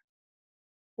 a year.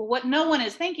 Well, what no one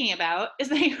is thinking about is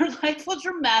that your life will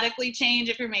dramatically change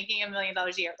if you're making $1 million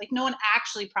a year. Like, no one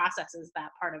actually processes that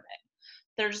part of it.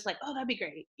 They're just like, oh, that'd be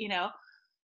great,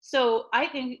 So I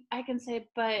can say,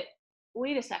 but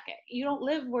wait a second, you don't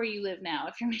live where you live now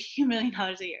if you're making $1 million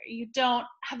a year. You don't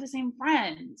have the same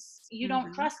friends. You don't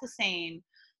Mm-hmm. dress the same.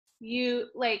 You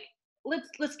like,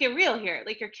 let's get real here.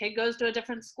 Like, your kid goes to a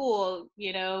different school,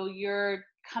 you're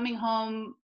coming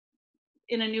home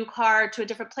in a new car to a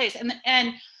different place.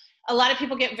 And a lot of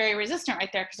people get very resistant right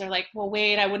there, because they're like, well,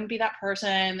 wait, I wouldn't be that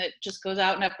person that just goes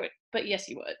out and up. But yes,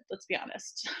 you would. Let's be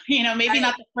honest. Maybe Right.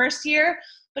 not the first year,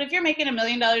 but if you're making $1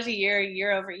 million a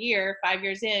year over year, 5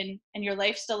 years in, and your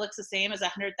life still looks the same as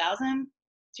 100,000,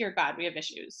 dear God, we have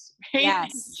issues, right?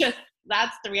 Yes. Just,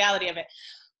 that's the reality of it.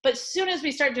 But as soon as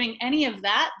we start doing any of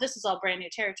that, this is all brand new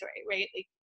territory, right? Like,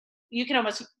 you can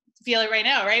almost feel it right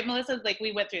now, right, Melissa? Like,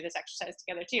 we went through this exercise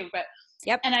together too, but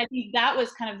Yep. and I think that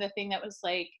was kind of the thing that was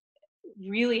like,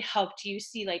 really helped you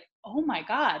see, like, oh my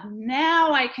God,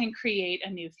 now I can create a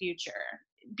new future.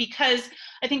 Because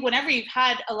I think whenever you've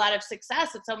had a lot of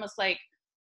success, it's almost like,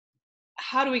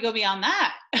 how do we go beyond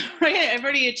that? Right? I've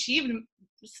already achieved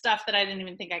stuff that I didn't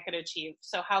even think I could achieve.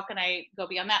 So how can I go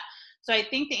beyond that? So I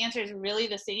think the answer is really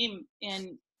the same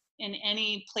in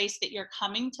any place that you're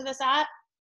coming to this at.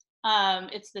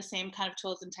 It's the same kind of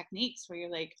tools and techniques where you're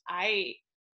like,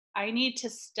 I need to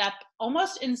step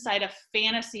almost inside a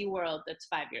fantasy world that's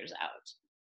 5 years out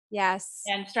Yes.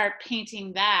 and start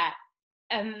painting that.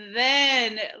 And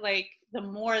then, like, the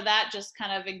more that just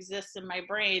kind of exists in my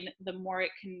brain, the more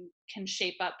it can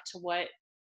shape up to what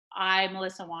I,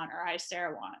 Melissa, want, or I,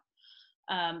 Sarah,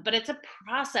 want. But it's a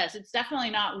process. It's definitely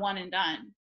not one and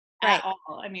done. at Right.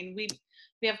 all. I mean, we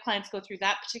have clients go through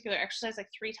that particular exercise like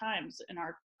 3 times in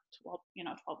our 12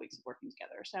 weeks of working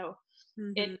together. So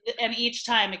Mhm. and each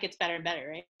time it gets better and better,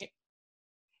 right?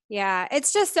 Yeah,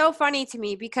 it's just so funny to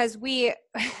me because we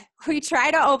we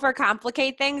try to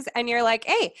overcomplicate things and you're like,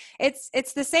 "Hey,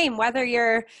 it's the same whether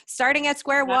you're starting at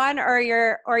square Yep. one or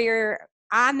you're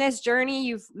on this journey,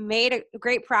 you've made a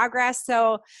great progress."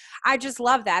 So I just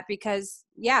love that because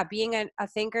yeah, being a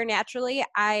thinker naturally,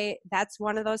 that's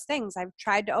one of those things. I've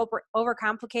tried to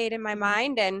overcomplicate in my Mhm.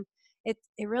 mind and it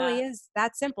really Yeah. is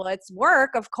that simple. It's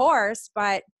work, of course,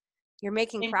 but you're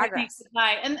making Same techniques progress.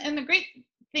 apply. And the great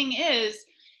thing is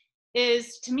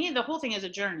to me the whole thing is a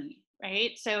journey,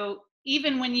 right? So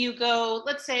even when you go,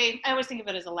 let's say, I always think of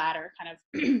it as a ladder kind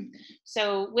of.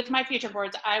 So with my future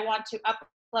boards, I want to up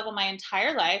level my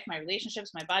entire life, my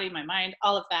relationships, my body, my mind,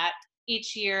 all of that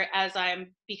each year as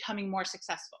I'm becoming more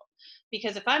successful.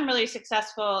 Because if I'm really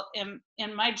successful in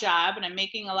my job and I'm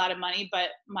making a lot of money, but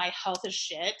my health is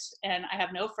shit and I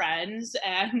have no friends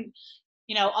and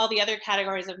all the other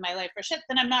categories of my life are shit,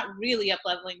 then I'm not really up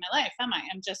leveling my life, am I?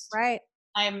 Right.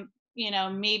 I'm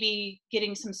maybe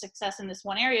getting some success in this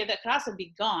one area that could also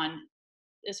be gone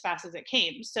as fast as it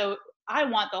came. So I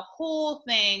want the whole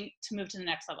thing to move to the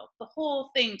next level, the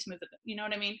whole thing to move to you know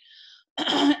what I mean?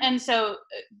 And so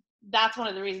that's one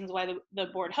of the reasons why the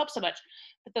board helps so much.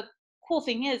 But the cool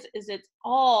thing is it's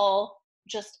all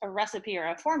just a recipe or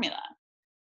a formula.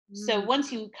 So Mm,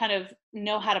 once you kind of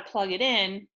know how to plug it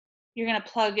in, you're going to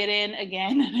plug it in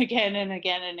again and again and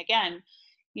again and again,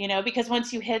 because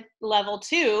once you hit level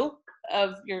 2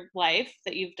 of your life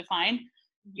that you've defined,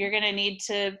 mhm. you're going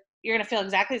to feel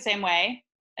exactly the same way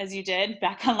as you did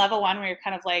back on level 1 where you're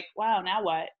kind of like, wow, now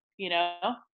what, you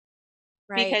know,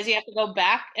 Right. because you have to go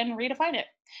back and redefine it.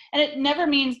 And it never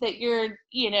means that you're,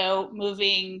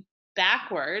 moving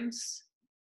backwards.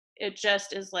 It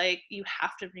just is like you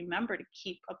have to remember to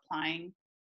keep applying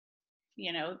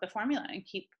the formula and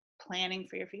keep planning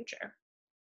for your future.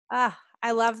 Ah,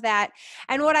 I love that.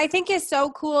 And what I think is so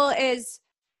cool is,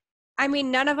 I mean,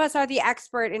 none of us are the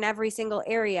expert in every single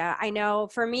area. I know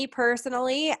for me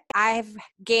personally, I've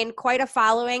gained quite a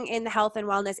following in the health and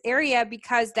wellness area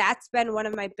because that's been one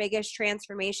of my biggest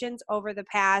transformations over the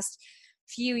past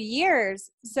few years.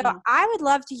 So Mhm. I would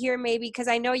love to hear maybe, because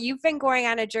I know you've been going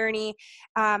on a journey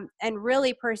and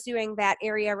really pursuing that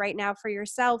area right now for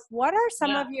yourself. What are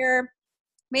Yeah.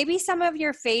 maybe some of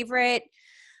your favorite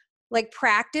like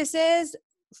practices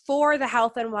for the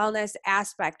health and wellness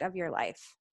aspect of your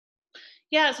life?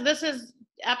 Yeah. So this is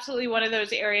absolutely one of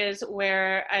those areas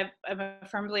where I'm a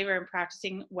firm believer in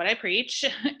practicing what I preach.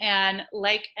 And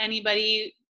like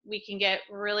anybody, we can get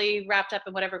really wrapped up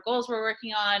in whatever goals we're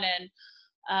working on,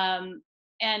 um,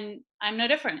 and I'm no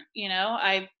different.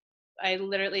 I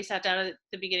literally sat down at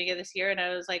the beginning of this year and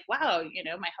I was like, wow,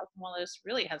 my health and wellness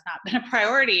really has not been a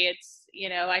priority. It's,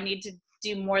 I need to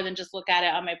do more than just look at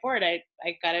it on my board. I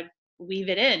got to weave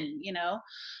it in,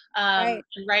 Right.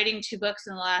 writing 2 books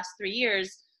in the last 3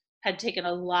 years had taken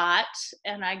a lot,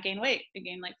 and I gained weight. I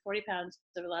gained like 40 pounds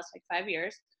over the last like 5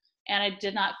 years, and I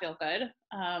did not feel good.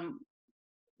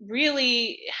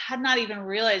 Really had not even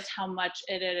realized how much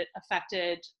it had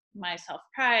affected my self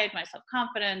pride, my self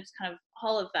confidence, kind of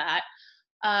all of that.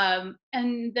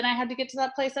 And then I had to get to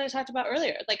that place that I talked about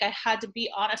earlier. Like I had to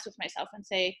be honest with myself and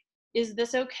say, is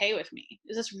this okay with me?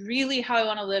 Is this really how I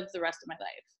want to live the rest of my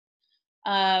life?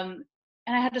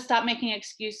 And I had to stop making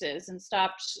excuses and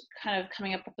stopped kind of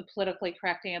coming up with the politically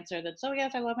correct answer that's, oh,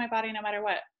 yes, I love my body no matter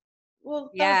what.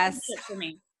 Well, that was Yes. bullshit for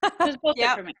me. It was bullshit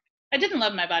Yep. for me. I didn't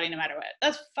love my body no matter what.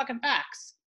 That's fucking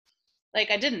facts. Like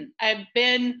I didn't. I've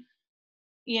been,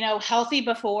 healthy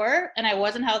before and I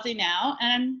wasn't healthy now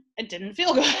and I didn't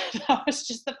feel good. That was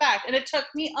just the fact. And it took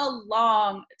me a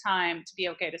long time to be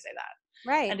okay to say that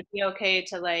and Right. to be okay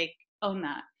to like own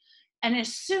that. And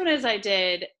as soon as I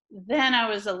did, then I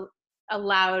was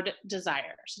allowed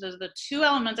desire. So those are the 2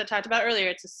 elements I talked about earlier.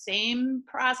 It's the same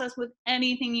process with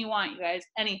anything you want, you guys,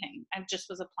 anything. I just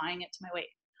was applying it to my weight.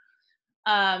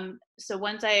 So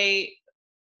once I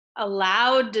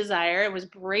allowed desire, was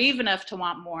brave enough to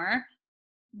want more,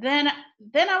 then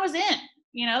I was in.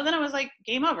 Then I was like,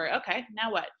 game over. Okay,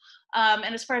 now what?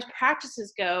 And as far as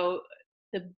practices go,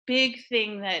 the big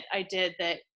thing that I did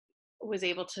that was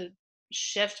able to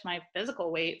shift my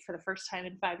physical weight for the first time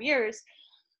in 5 years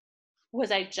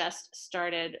was I just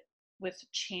started with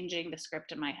changing the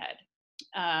script in my head.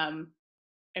 I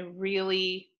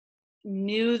really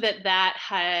knew that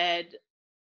had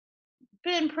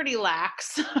been pretty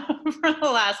lax for the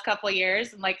last couple of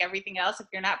years, and like everything else, if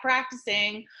you're not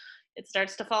practicing, it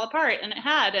starts to fall apart, and it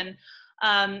had. And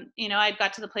I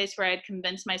got to the place where I'd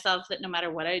convinced myself that no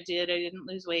matter what I did, I didn't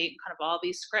lose weight, and kind of all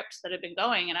these scripts that had been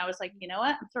going. And I was like, you know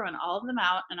what? I'm throwing all of them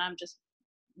out and I'm just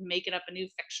making up a new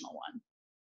fictional one.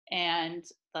 And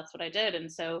that's what I did.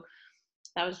 And so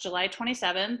that was July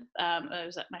 27th. I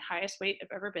was at my highest weight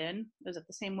I've ever been. I was at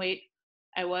the same weight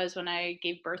I was when I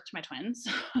gave birth to my twins.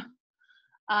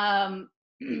 And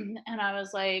I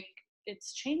was like,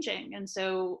 it's changing. And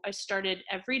so I started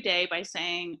every day by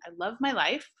saying, I love my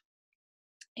life.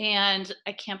 And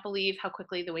I can't believe how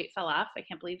quickly the weight fell off. I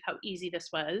can't believe how easy this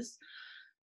was.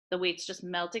 The weight's just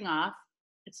melting off.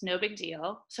 It's no big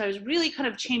deal. So I was really kind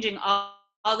of changing all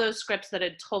those scripts that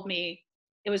had told me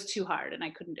it was too hard and I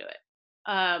couldn't do it.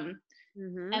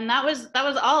 And that was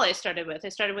all I started with. I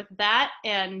started with that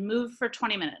and move for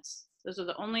 20 minutes. Those are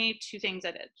the only two things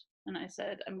I did. And I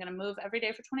said, I'm going to move every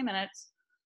day for 20 minutes.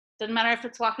 Doesn't matter if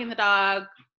it's walking the dog.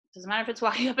 Doesn't matter if it's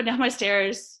walking up and down my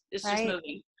stairs. It's just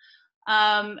moving.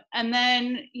 And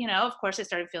then, of course, I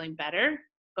started feeling better,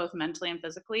 both mentally and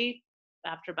physically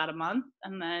after about a month.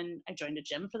 And then I joined a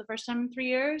gym for the first time in 3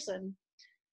 years. And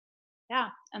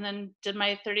and then did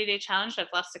my 30-day challenge. I've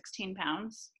lost 16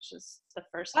 pounds, which is the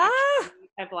first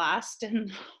I've lost in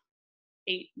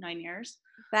 8-9 years.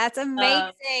 That's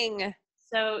amazing.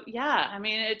 So I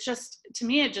mean, to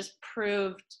me, it just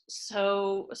proved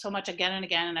so much again and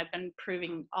again. And I've been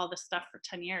proving all this stuff for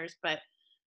 10 years, but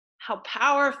how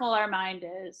powerful our mind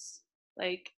is.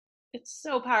 Like, it's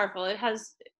so powerful. It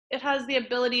has the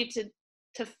ability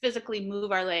to physically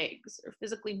move our legs or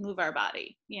physically move our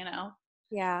body,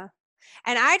 Yeah.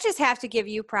 And I just have to give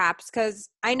you props because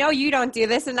I know you don't do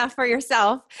this enough for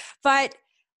yourself, but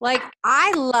like,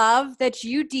 I love that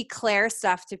you declare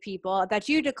stuff to people, that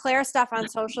you declare stuff on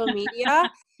social media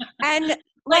and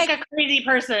like a crazy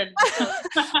person,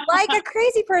 like a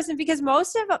crazy person, because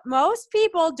most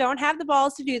people don't have the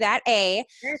balls to do that. A,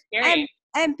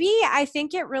 and B, I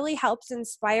think it really helps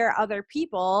inspire other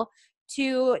people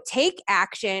to take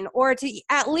action or to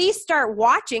at least start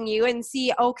watching you and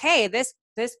see, okay, this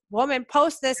woman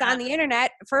posts this on the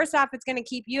internet. First off, it's going to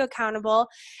keep you accountable.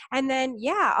 And then,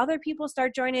 other people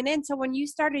start joining in. So when you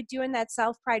started doing that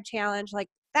self-pride challenge, like,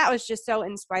 that was just so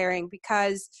inspiring,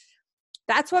 because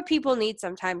that's what people need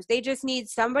sometimes. They just need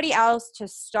somebody else to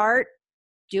start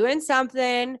doing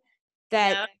something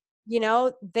that,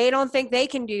 they don't think they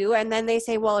can do. And then they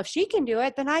say, well, if she can do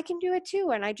it, then I can do it too.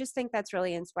 And I just think that's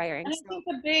really inspiring. And I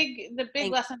think the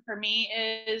big lesson for me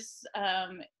is,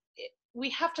 we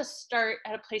have to start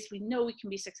at a place we know we can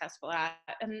be successful at.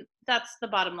 And that's the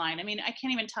bottom line. I mean, I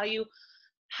can't even tell you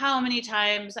how many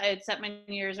times I had set my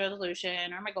New Year's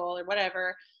resolution or my goal or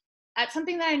whatever at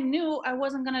something that I knew I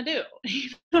wasn't going to do. You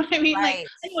know what I mean? Right. Like,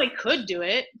 I knew I could do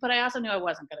it, but I also knew I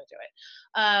wasn't going to do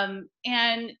it.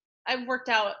 And I've worked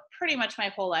out pretty much my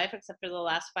whole life, except for the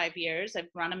last 5 years. I've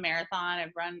run a marathon,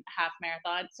 I've run half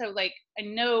marathon. So like, I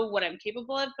know what I'm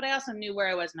capable of, but I also knew where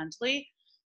I was mentally.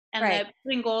 And that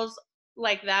putting goals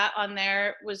like that on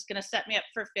there was going to set me up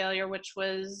for failure, which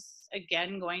was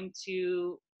again going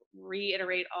to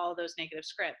reiterate all those negative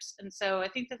scripts. And so I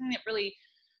think the thing that really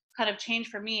kind of changed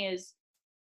for me is,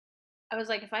 I was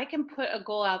like, if I can put a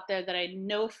goal out there that I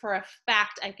know for a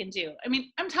fact I can do. I mean,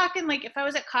 I'm talking like, if I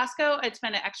was at Costco, I'd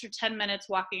spend an extra 10 minutes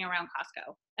walking around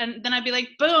Costco. And then I'd be like,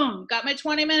 boom, got my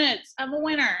 20 minutes. I'm a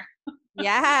winner.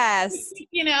 Yes.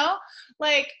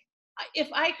 Like, if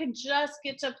I could just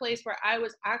get to a place where I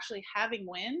was actually having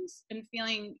wins and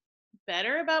feeling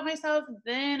better about myself,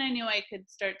 then I knew I could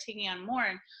start taking on more.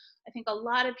 And I think a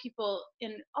lot of people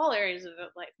in all areas of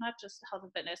life, not just health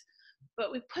and fitness,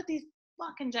 but we put these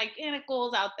fucking gigantic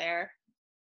goals out there,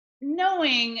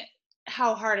 knowing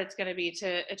how hard it's going to be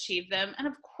to achieve them. And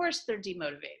of course they're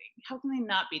demotivating. How can they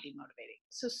not be demotivating?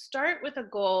 So start with a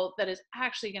goal that is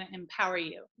actually going to empower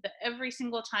you, that every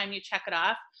single time you check it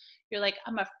off, you're like,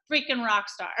 I'm a freaking rock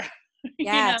star.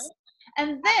 Yes.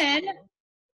 And then,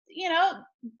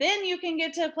 then you can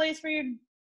get to a place where you're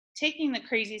taking the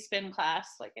crazy spin class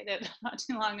like I did not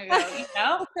too long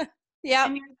ago, Yeah.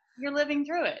 And you're living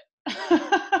through it.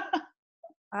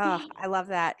 Oh, I love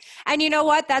that. And you know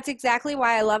what? That's exactly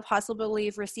why I love Hustle,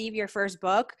 Believe, Receive, your first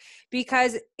book,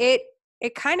 because it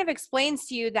kind of explains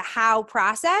to you the how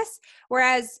process.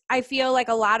 Whereas I feel like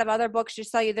a lot of other books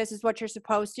just tell you this is what you're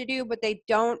supposed to do, but they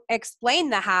don't explain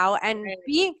the how. And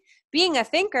being a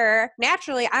thinker,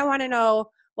 naturally, I want to know,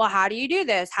 well, how do you do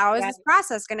this? How is this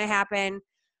process going to happen?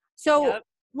 So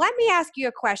let me ask you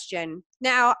a question.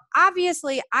 Now,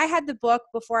 obviously, I had the book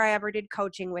before I ever did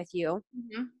coaching with you.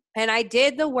 Mm-hmm. And I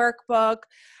did the workbook,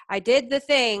 I did the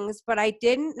things, but I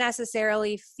didn't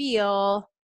necessarily feel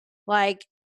like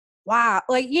Wow.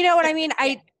 Like, you know what I mean?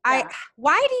 Yeah.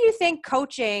 Why do you think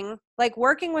coaching, like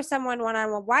working with someone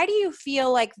one-on-one, why do you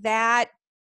feel like that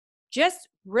just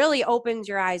really opens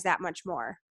your eyes that much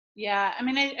more? Yeah, I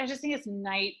mean, I just think it's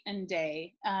night and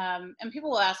day. And people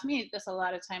will ask me this a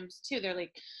lot of times too. They're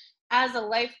like, as a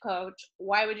life coach,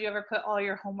 why would you ever put all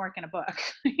your homework in a book?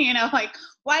 Like,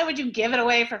 why would you give it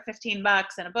away for $15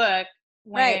 in a book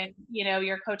Right. when,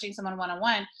 you're coaching someone one on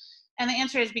one? And the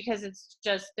answer is because it's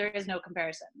just, there is no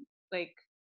comparison. Like,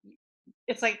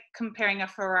 it's like comparing a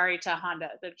Ferrari to a Honda.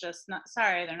 They're just not,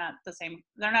 sorry, they're not the same.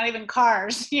 They're not even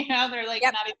cars, they're like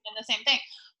Yep. not even the same thing.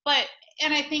 But,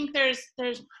 and I think there's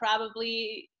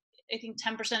probably, I think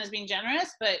 10% is being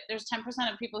generous, but there's 10%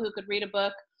 of people who could read a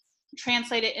book,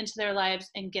 translate it into their lives,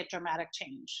 and get dramatic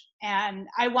change. And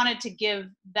I wanted to give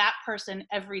that person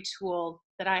every tool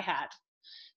that I had,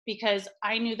 because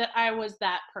I knew that I was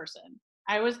that person.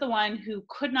 I was the one who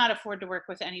could not afford to work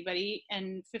with anybody,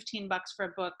 and $15 for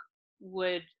a book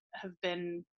would have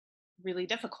been really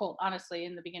difficult, honestly,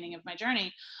 in the beginning of my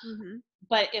journey. Hmm.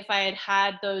 But if I had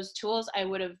had those tools, I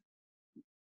would have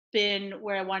been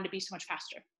where I wanted to be so much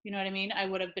faster. You know what I mean? I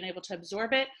would have been able to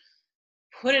absorb it,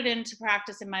 put it into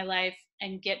practice in my life,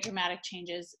 and get dramatic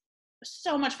changes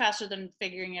so much faster than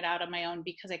figuring it out on my own,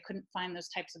 because I couldn't find those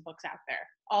types of books out there.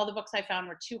 All the books I found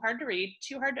were too hard to read,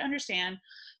 too hard to understand,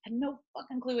 had no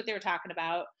fucking clue what they were talking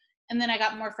about. And then I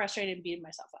got more frustrated and beating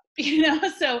myself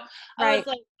up. So I was Right.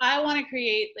 like, I want to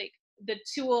create like the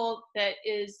tool that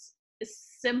is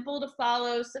simple to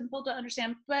follow, simple to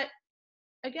understand. But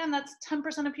again, that's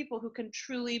 10% of people who can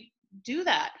truly do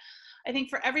that. I think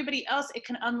for everybody else, it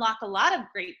can unlock a lot of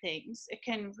great things. It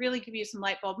can really give you some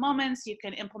light bulb moments. You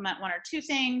can implement one or two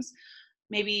things,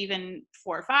 maybe even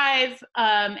 4 or 5,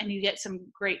 and you get some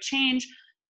great change.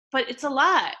 But it's a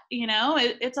lot,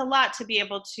 it's a lot to be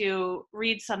able to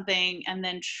read something and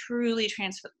then truly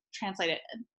translate it.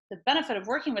 The benefit of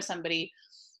working with somebody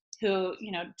who,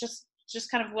 just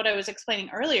kind of what I was explaining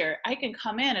earlier, I can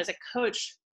come in as a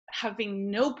coach having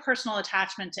no personal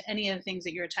attachment to any of the things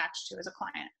that you're attached to as a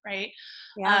client, right?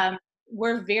 Yeah. Um,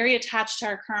 we're very attached to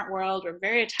our current world. We're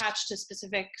very attached to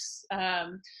specifics,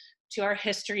 to our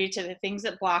history, to the things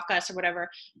that block us or whatever.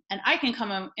 And I can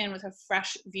come in with a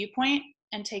fresh viewpoint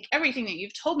and take everything that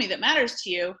you've told me that matters to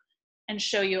you and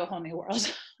show you a whole new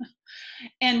world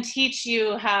and teach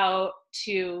you how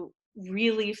to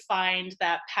really find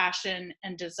that passion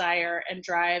and desire and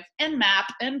drive and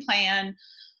map and plan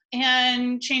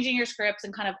and changing your scripts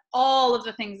and kind of all of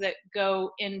the things that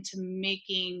go into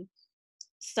making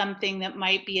something that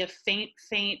might be a faint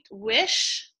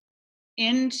wish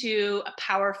into a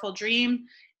powerful dream,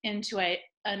 into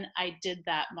an I did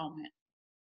that moment.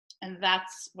 And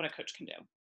that's what a coach can do.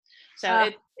 So Uh,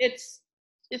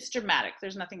 it's dramatic.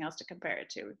 There's nothing else to compare it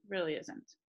to. It really isn't.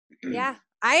 yeah,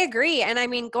 I agree. And I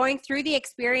mean, going through the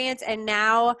experience and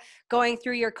now going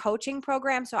through your coaching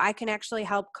program so I can actually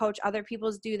help coach other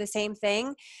people's do the same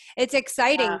thing. It's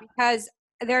exciting because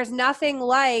there's nothing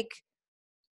like,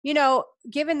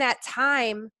 given that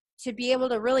time to be able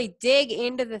to really dig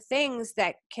into the things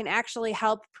that can actually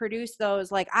help produce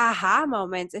those like aha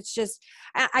moments. It's just,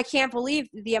 I can't believe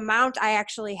the amount I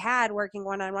actually had working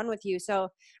one-on-one with you. So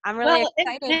I'm really Well,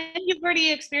 excited. and you've already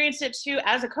experienced it too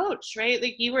as a coach, right?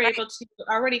 Like you were Right. able to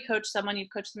already coach someone, you've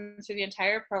coached them through the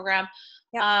entire program.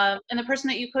 Yep. And the person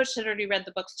that you coached had already read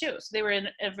the books too. So they were in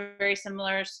a very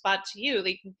similar spot to you.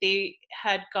 Like they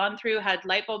had gone through, had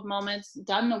light bulb moments,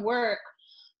 done the work,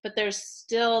 but there's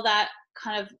still that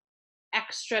kind of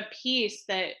extra piece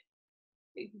that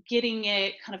getting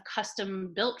it kind of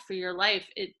custom built for your life,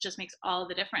 it just makes all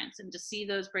the difference. And to see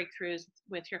those breakthroughs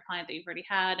with your client that you've already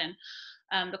had,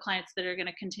 and the clients that are going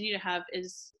to continue to have,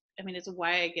 is, I mean, it's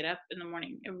why I get up in the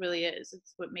morning. It really is.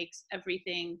 It's what makes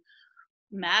everything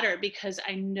matter, because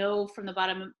I know from the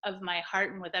bottom of my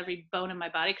heart and with every bone in my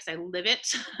body, because I live it,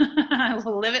 I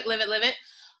live it,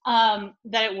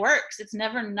 that it works. It's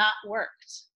never not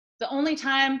worked. The only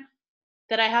time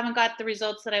that I haven't got the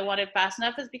results that I wanted fast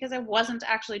enough is because I wasn't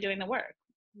actually doing the work,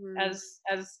 Mm,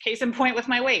 as case in point with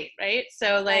my weight, right?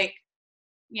 So right. like,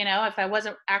 if I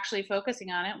wasn't actually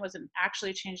focusing on it, wasn't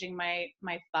actually changing my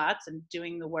thoughts and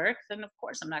doing the work, then of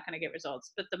course I'm not going to get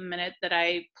results. But the minute that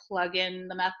I plug in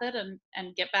the method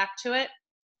and get back to it,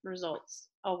 results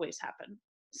always happen.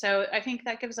 So I think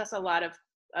that gives us a lot of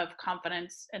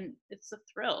confidence, and it's a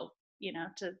thrill,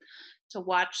 to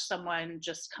watch someone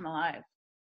just come alive.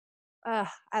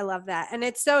 I love that. And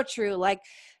it's so true. Like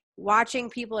watching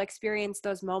people experience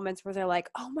those moments where they're like,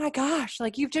 oh my gosh,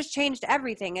 like you've just changed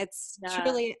everything. It's Yeah.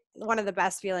 truly one of the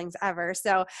best feelings ever.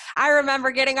 So I remember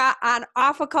getting on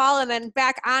off a call and then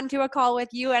back onto a call with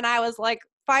you. And I was like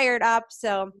fired up.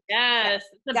 So yeah, Yes,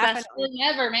 it's the best definitely.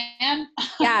 feeling ever, man.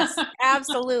 Yes,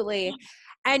 absolutely.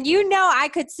 And I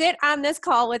could sit on this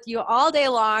call with you all day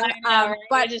long. I know, right?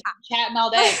 But We're just chatting all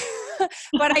day.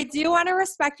 but I do want to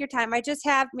respect your time. I just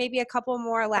have maybe a couple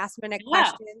more last minute Yeah.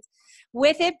 questions.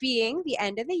 With it being the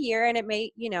end of the year, and it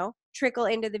may, trickle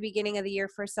into the beginning of the year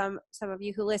for some of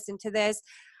you who listen to this,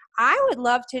 I would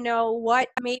love to know what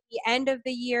maybe end of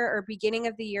the year or beginning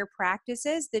of the year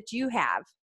practices that you have.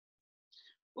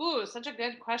 Ooh, such a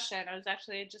good question. I was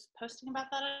actually just posting about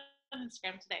that on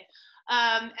Instagram today.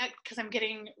 Because I'm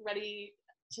getting ready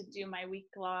to do my week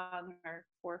long or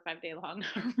 4 or 5 day long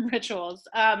rituals.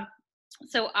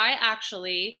 So I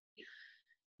actually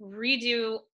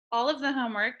redo all of the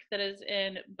homework that is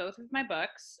in both of my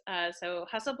books. So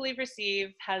Hustle, Believe,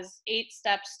 Receive has 8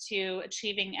 steps to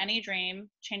achieving any dream,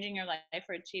 changing your life,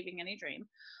 or achieving any dream.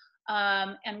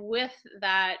 And with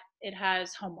that, it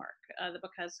has homework. The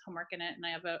book has homework in it, and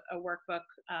I have a workbook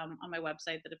on my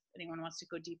website that if anyone wants to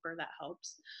go deeper, that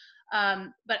helps.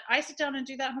 But I sit down and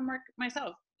do that homework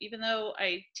myself. Even though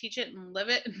I teach it and live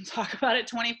it and talk about it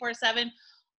 24/7,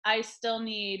 I still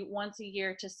need once a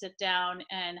year to sit down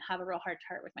and have a real heart to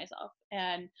heart with myself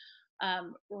and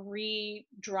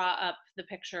redraw up the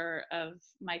picture of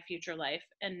my future life.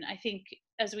 And I think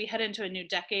as we head into a new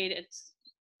decade,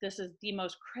 this is the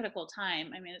most critical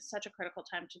time. I mean, it's such a critical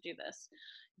time to do this.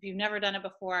 If you've never done it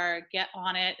before, get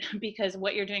on it, because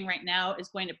what you're doing right now is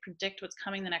going to predict what's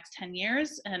coming the next 10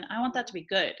 years. And I want that to be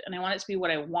good. And I want it to be what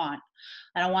I want.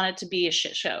 I don't want it to be a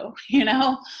shit show, you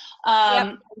know?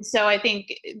 Yep. So I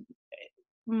think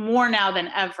more now than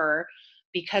ever,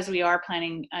 because we are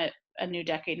planning a new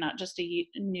decade, not just a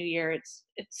new year, it's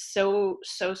so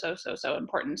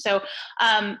important. So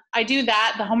I do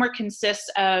that. The homework consists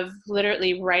of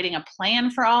literally writing a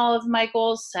plan for all of my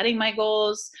goals, setting my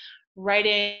goals,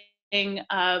 writing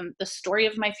the story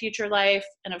of my future life,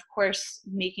 and of course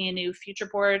making a new future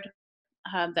board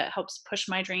that helps push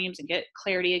my dreams and get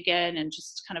clarity again, and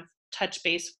just kind of touch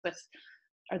base with,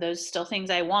 are those still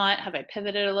things I want? Have I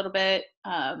pivoted a little bit?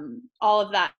 All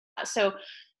of that. So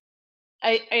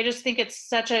I just think it's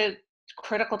such a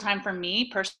critical time for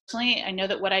me personally. I know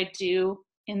that what I do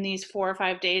in these 4 or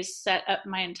 5 days set up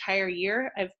my entire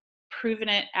year. I've proven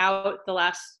it out the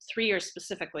last 3 years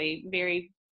specifically,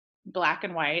 very black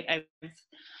and white. I've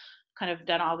kind of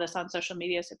done all this on social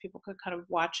media so people could kind of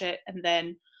watch it. And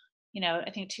then,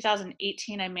 I think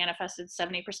 2018, I manifested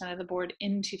 70% of the board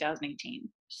in 2018. Oh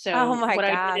So my what I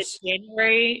did gosh. in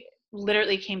January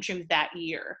literally came true that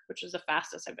year, which is the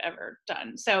fastest I've ever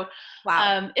done. So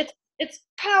Wow. it's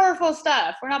powerful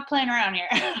stuff. We're not playing around here.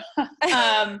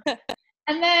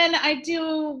 And then I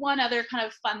do one other kind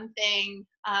of fun thing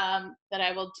that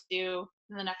I will do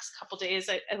in the next couple days.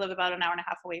 I live about an hour and a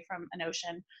half away from an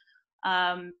ocean.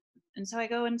 And so I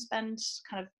go and spend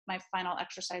kind of my final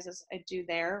exercises I do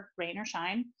there, rain or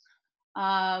shine.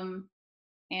 And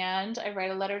I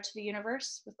write a letter to the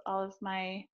universe with all of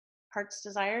my heart's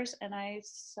desires, and I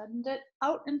send it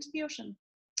out into the ocean.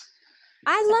 So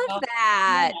I love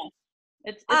yeah, that.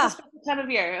 it's a Ah, special time of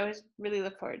year. I always really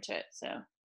look forward to it. So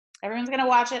everyone's gonna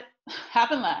watch it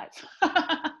happen live.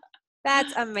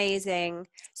 that's amazing.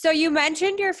 So you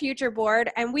mentioned your future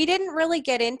board, and we didn't really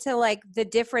get into like the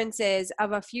differences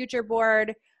of a future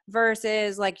board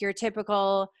versus like your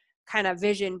typical kind of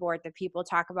vision board that people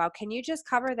talk about. Can you just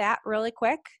cover that really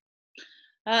quick?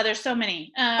 There's so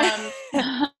many.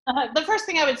 The first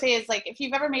thing I would say is, like, if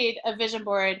you've ever made a vision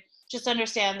board, just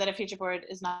understand that a future board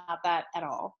is not that at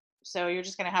all. So you're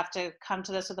just going to have to come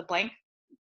to this with a blank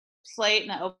slate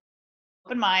and an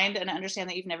open mind, and understand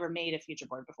that you've never made a future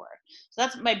board before. So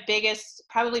that's my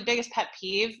probably biggest pet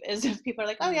peeve, is if people are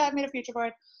like, oh yeah, I've made a future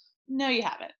board. No, you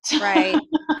haven't. Right.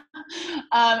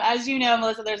 As you know,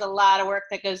 Melissa, there's a lot of work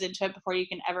that goes into it before you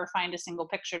can ever find a single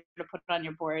picture to put on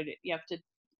your board. You have to,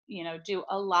 do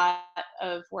a lot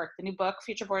of work. The new book,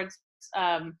 Future Boards,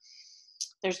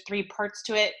 there's 3 parts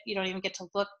to it. You don't even get to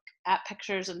look at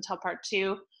pictures until part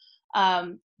 2.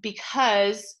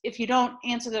 Because if you don't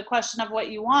answer the question of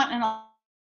what you want in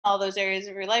all those areas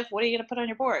of your life, what are you going to put on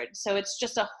your board? So it's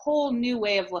just a whole new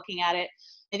way of looking at it.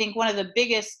 I think one of the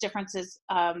biggest differences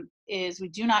is we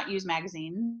do not use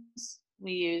magazines.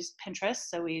 We use Pinterest.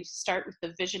 So we start with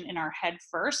the vision in our head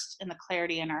first and the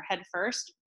clarity in our head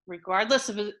first, regardless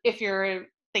of if you're a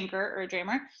thinker or a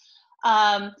dreamer.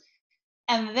 And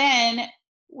then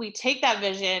we take that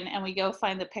vision and we go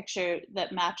find the picture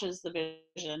that matches the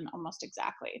vision almost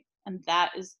exactly. And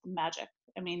that is the magic.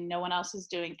 I mean, no one else is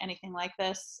doing anything like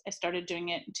this. I started doing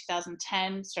it in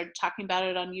 2010, started talking about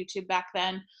it on YouTube back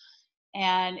then.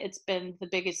 And it's been the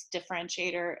biggest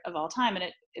differentiator of all time.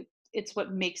 And it's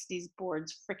what makes these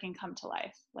boards freaking come to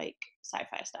life, like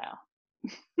sci-fi style.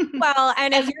 Well,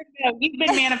 and if As you know, we've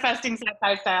been manifesting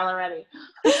sci-fi style already.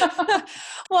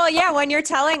 well, yeah, when you're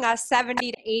telling us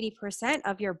 70 to 80%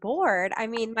 of your board, I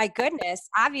mean, my goodness,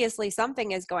 obviously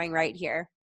something is going right here.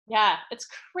 Yeah, it's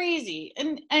crazy.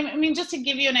 And I mean, just to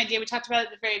give you an idea, we talked about it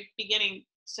at the very beginning.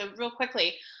 So real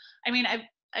quickly, I mean,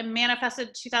 I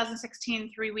manifested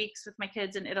 2016, 3 weeks with my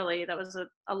kids in Italy. That was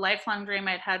a lifelong dream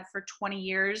I'd had for 20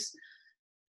 years.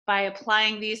 By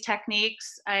applying these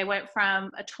techniques, I went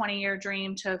from a 20-year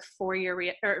dream to a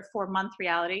 4-month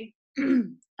reality.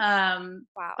 Wow.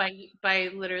 By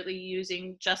literally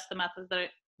using just the methods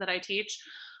that I teach.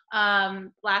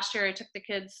 Last year, I took the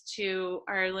kids to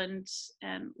Ireland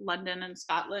and London and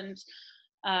Scotland.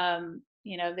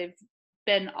 They've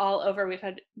been all over. We've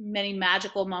had many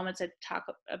magical moments. I talk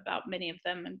about many of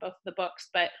them in both of the books.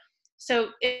 But so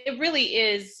it really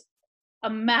is a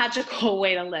magical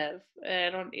way to live. I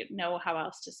don't know how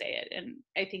else to say it. And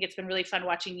I think it's been really fun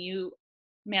watching you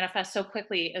manifest so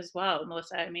quickly as well,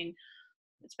 Melissa. I mean,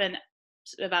 it's been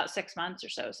about 6 months or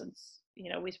so since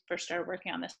we first started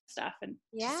working on this stuff, and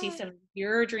to see some of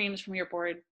your dreams from your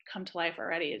board come to life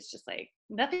already is just like,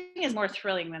 nothing is more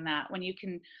thrilling than that, when you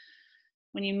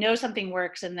know something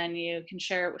works and then you can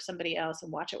share it with somebody else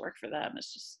and watch it work for them.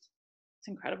 It's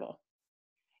incredible.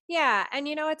 Yeah, and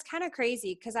it's kind of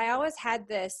crazy because I always had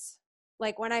this,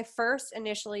 like when I first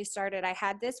initially started, I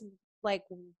had this like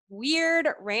weird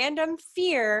random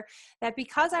fear that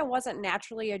because I wasn't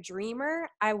naturally a dreamer,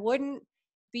 I wouldn't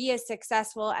be as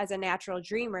successful as a natural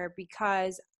dreamer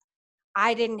because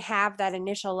I didn't have that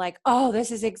initial like, oh, this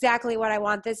is exactly what I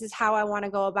want. This is how I want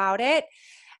to go about it.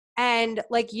 And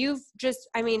like you've just,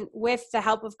 I mean, with the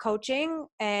help of coaching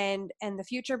and the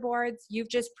future boards, you've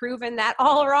just proven that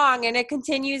all wrong. And it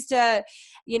continues to,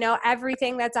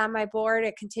 everything that's on my board,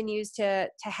 it continues to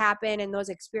happen, and those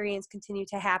experiences continue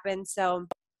to happen. So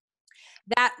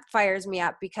that fires me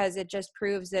up because it just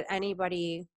proves that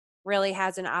anybody really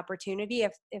has an opportunity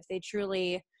if they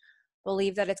truly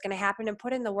believe that it's going to happen and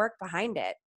put in the work behind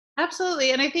it.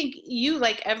 Absolutely. And I think you,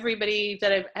 like everybody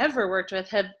that I've ever worked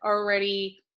with,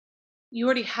 you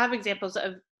already have examples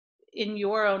of in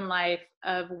your own life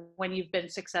of when you've been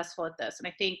successful at this. And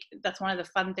I think that's one of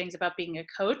the fun things about being a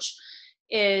coach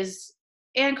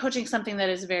and coaching something that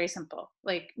is very simple.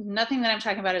 Like nothing that I'm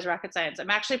talking about is rocket science. I'm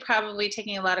actually probably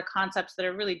taking a lot of concepts that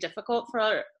are really difficult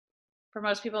for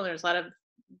most people. There's a lot of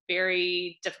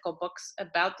very difficult books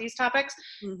about these topics,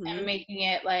 and making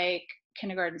it like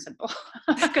kindergarten simple,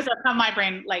 because that's how my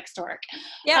brain likes to work.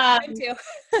 Yeah, mine too.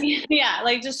 Yeah,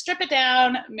 like just strip it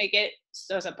down, make it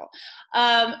so simple.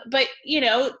 But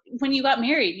when you got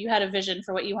married, you had a vision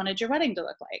for what you wanted your wedding to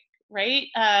look like, right?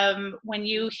 When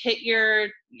you hit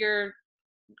your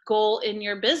goal in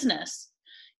your business,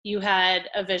 you had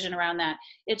a vision around that.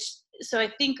 So I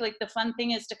think like the fun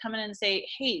thing is to come in and say,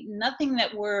 hey, nothing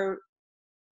that we're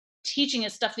teaching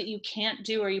is stuff that you can't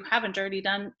do or you haven't already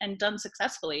done and done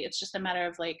successfully. It's just a matter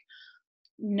of like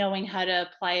knowing how to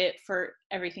apply it for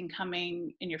everything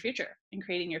coming in your future and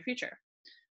creating your future,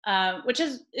 which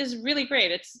is really great.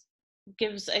 It's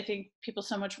gives, I think, people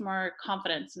so much more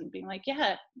confidence and being like,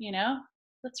 yeah,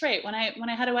 that's right. When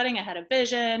I had a wedding, I had a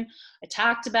vision, I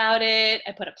talked about it,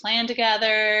 I put a plan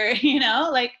together,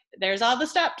 like there's all the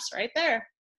steps right there.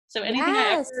 So anything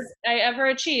I ever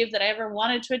achieved that I ever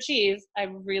wanted to achieve, I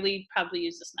really probably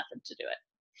use this method to do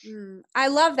it. I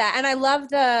love that. And I love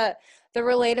the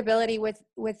relatability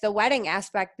with the wedding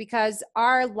aspect, because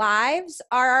our lives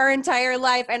are our entire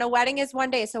life and a wedding is one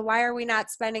day. So why are we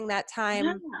not spending that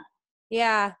time?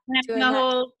 Yeah.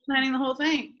 Planning the whole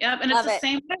thing. Yep. And Love it's the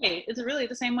it. same way. It's really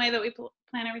the same way that we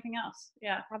plan everything else.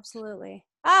 Yeah. Absolutely.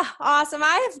 Ah, awesome.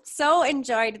 I have so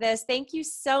enjoyed this. Thank you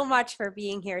so much for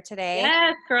being here today.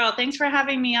 Yes, girl. Thanks for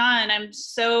having me on. I'm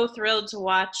so thrilled to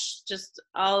watch just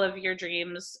all of your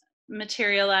dreams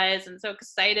materialize, and so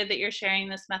excited that you're sharing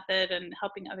this method and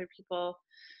helping other people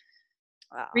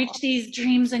reach these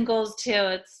dreams and goals too.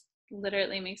 It's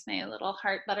literally makes my little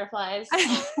heart butterflies.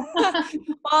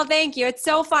 Well, thank you. It's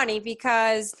so funny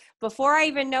because before I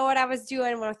even know what I was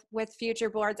doing with future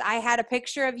boards, I had a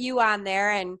picture of you on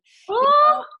there, and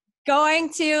going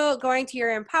to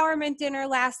your empowerment dinner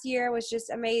last year was just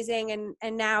amazing,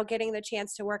 and now getting the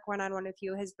chance to work one-on-one with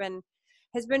you has been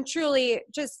truly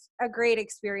just a great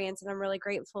experience, and I'm really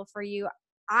grateful for you.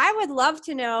 I would love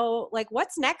to know, like,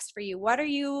 what's next for you? What are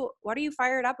you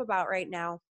fired up about right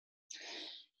now?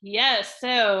 Yes.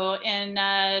 So in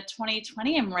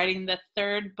 2020, I'm writing the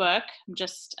third book. I'm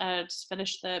just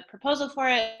finished the proposal for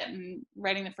it and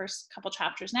writing the first couple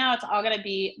chapters now. It's all going to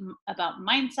be about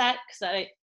mindset, because that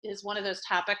is one of those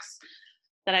topics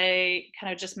that I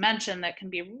kind of just mentioned that can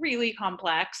be really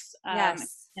complex.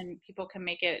 Yes. And people can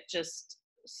make it just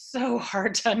so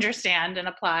hard to understand and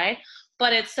apply,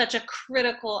 but it's such a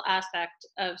critical aspect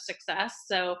of success.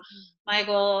 So my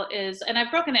goal is, and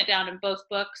I've broken it down in both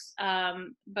books,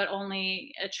 but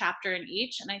only a chapter in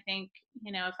each. And I think,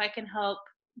 if I can help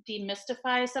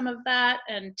demystify some of that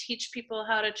and teach people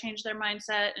how to change their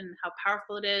mindset and how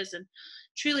powerful it is and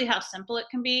truly how simple it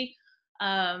can be,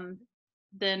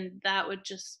 then that would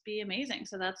just be amazing.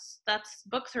 So that's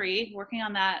book 3, working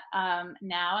on that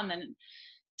now, and then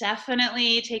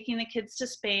definitely taking the kids to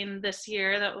Spain this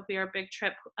year. That will be our big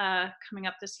trip coming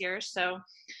up this year. So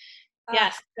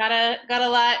yes, got a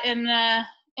lot in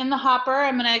the hopper.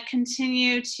 I'm going to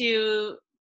continue to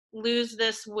lose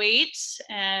this weight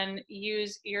and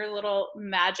use your little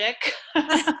magic.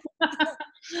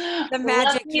 The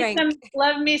magic drink.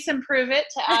 Love me some Prove It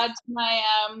to add to my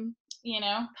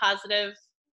positive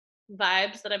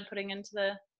vibes that I'm putting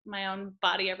into my own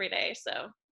body every day. So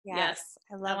yes,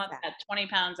 I love that 20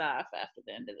 pounds off after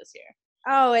the end of this year.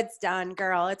 Oh, it's done,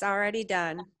 girl. It's already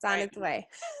done. It's on its way.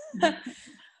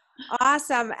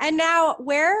 Awesome. And now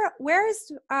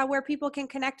where's where people can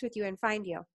connect with you and find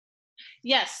you?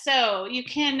 Yes. So you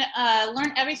can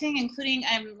learn everything, including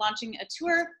I'm launching a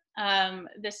tour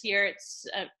this year. It's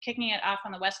kicking it off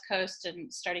on the West Coast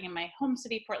and starting in my home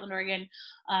city, Portland, Oregon.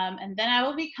 And then I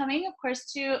will be coming, of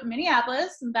course, to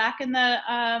Minneapolis and back in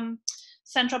the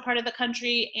central part of the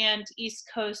country and East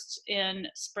Coast in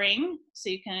spring. So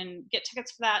you can get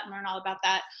tickets for that and learn all about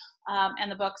that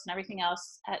and the books and everything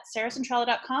else at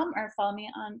sarahcentrella.com, or follow me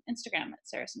on Instagram at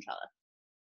sarahcentrella.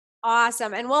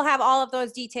 Awesome. And we'll have all of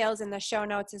those details in the show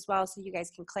notes as well, so you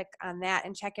guys can click on that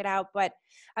and check it out. But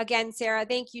again, Sarah,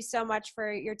 thank you so much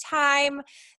for your time.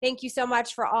 Thank you so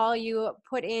much for all you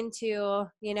put into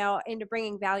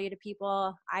bringing value to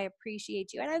people. I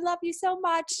appreciate you and I love you so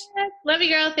much. Love you,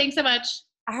 girl. Thanks so much.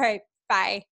 All right.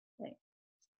 Bye. Bye.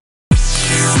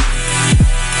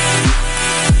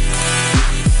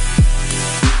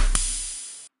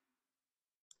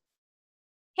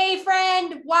 Hey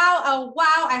friend, wow,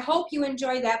 I hope you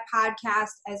enjoyed that podcast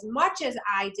as much as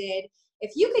I did.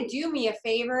 If you could do me a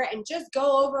favor and just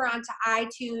go over onto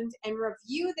iTunes and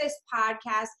review this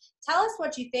podcast, tell us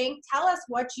what you think, tell us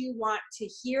what you want to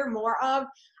hear more of.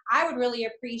 I would really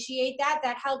appreciate that.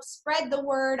 That helps spread the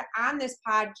word on this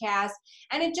podcast,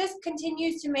 and it just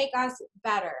continues to make us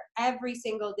better every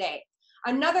single day.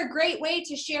 Another great way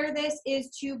to share this is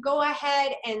to go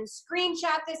ahead and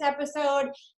screenshot this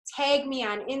episode, tag me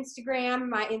on Instagram.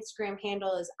 My Instagram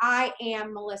handle is I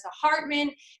am Melissa Hartman.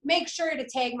 Make sure to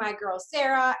tag my girl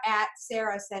Sarah at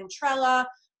Sarah Centrella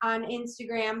on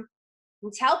Instagram.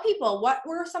 And tell people what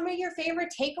were some of your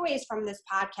favorite takeaways from this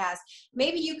podcast.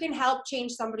 Maybe you can help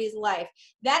change somebody's life.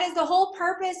 That is the whole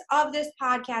purpose of this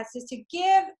podcast, is to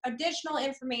give additional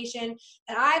information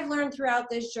that I've learned throughout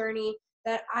this journey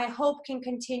that I hope can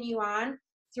continue on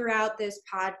throughout this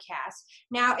podcast.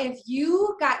 Now, if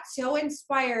you got so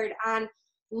inspired on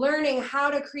learning how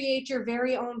to create your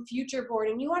very own future board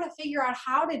and you want to figure out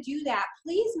how to do that,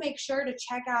 please make sure to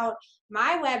check out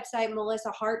my website,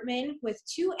 Melissa Hartman, with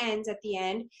 2 N's at the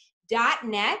end,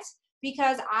 .net,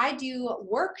 because I do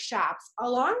workshops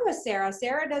along with Sarah.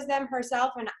 Sarah does them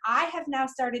herself, and I have now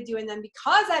started doing them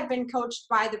because I've been coached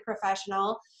by the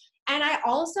professional. And I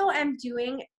also am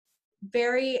doing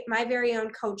my very own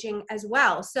coaching as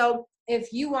well. So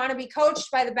if you want to be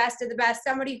coached by the best of the best,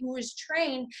 somebody who is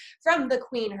trained from the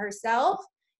queen herself,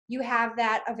 you have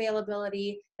that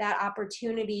availability, that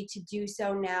opportunity to do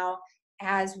so now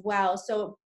as well.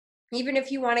 So even if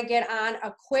you want to get on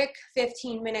a quick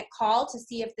 15-minute call to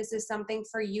see if this is something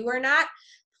for you or not,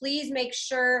 please make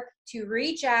sure to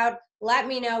reach out. Let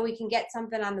me know. We can get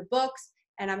something on the books.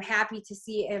 And I'm happy to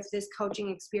see if this coaching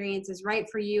experience is right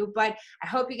for you. But I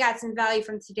hope you got some value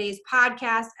from today's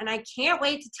podcast, and I can't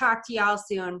wait to talk to y'all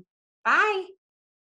soon. Bye.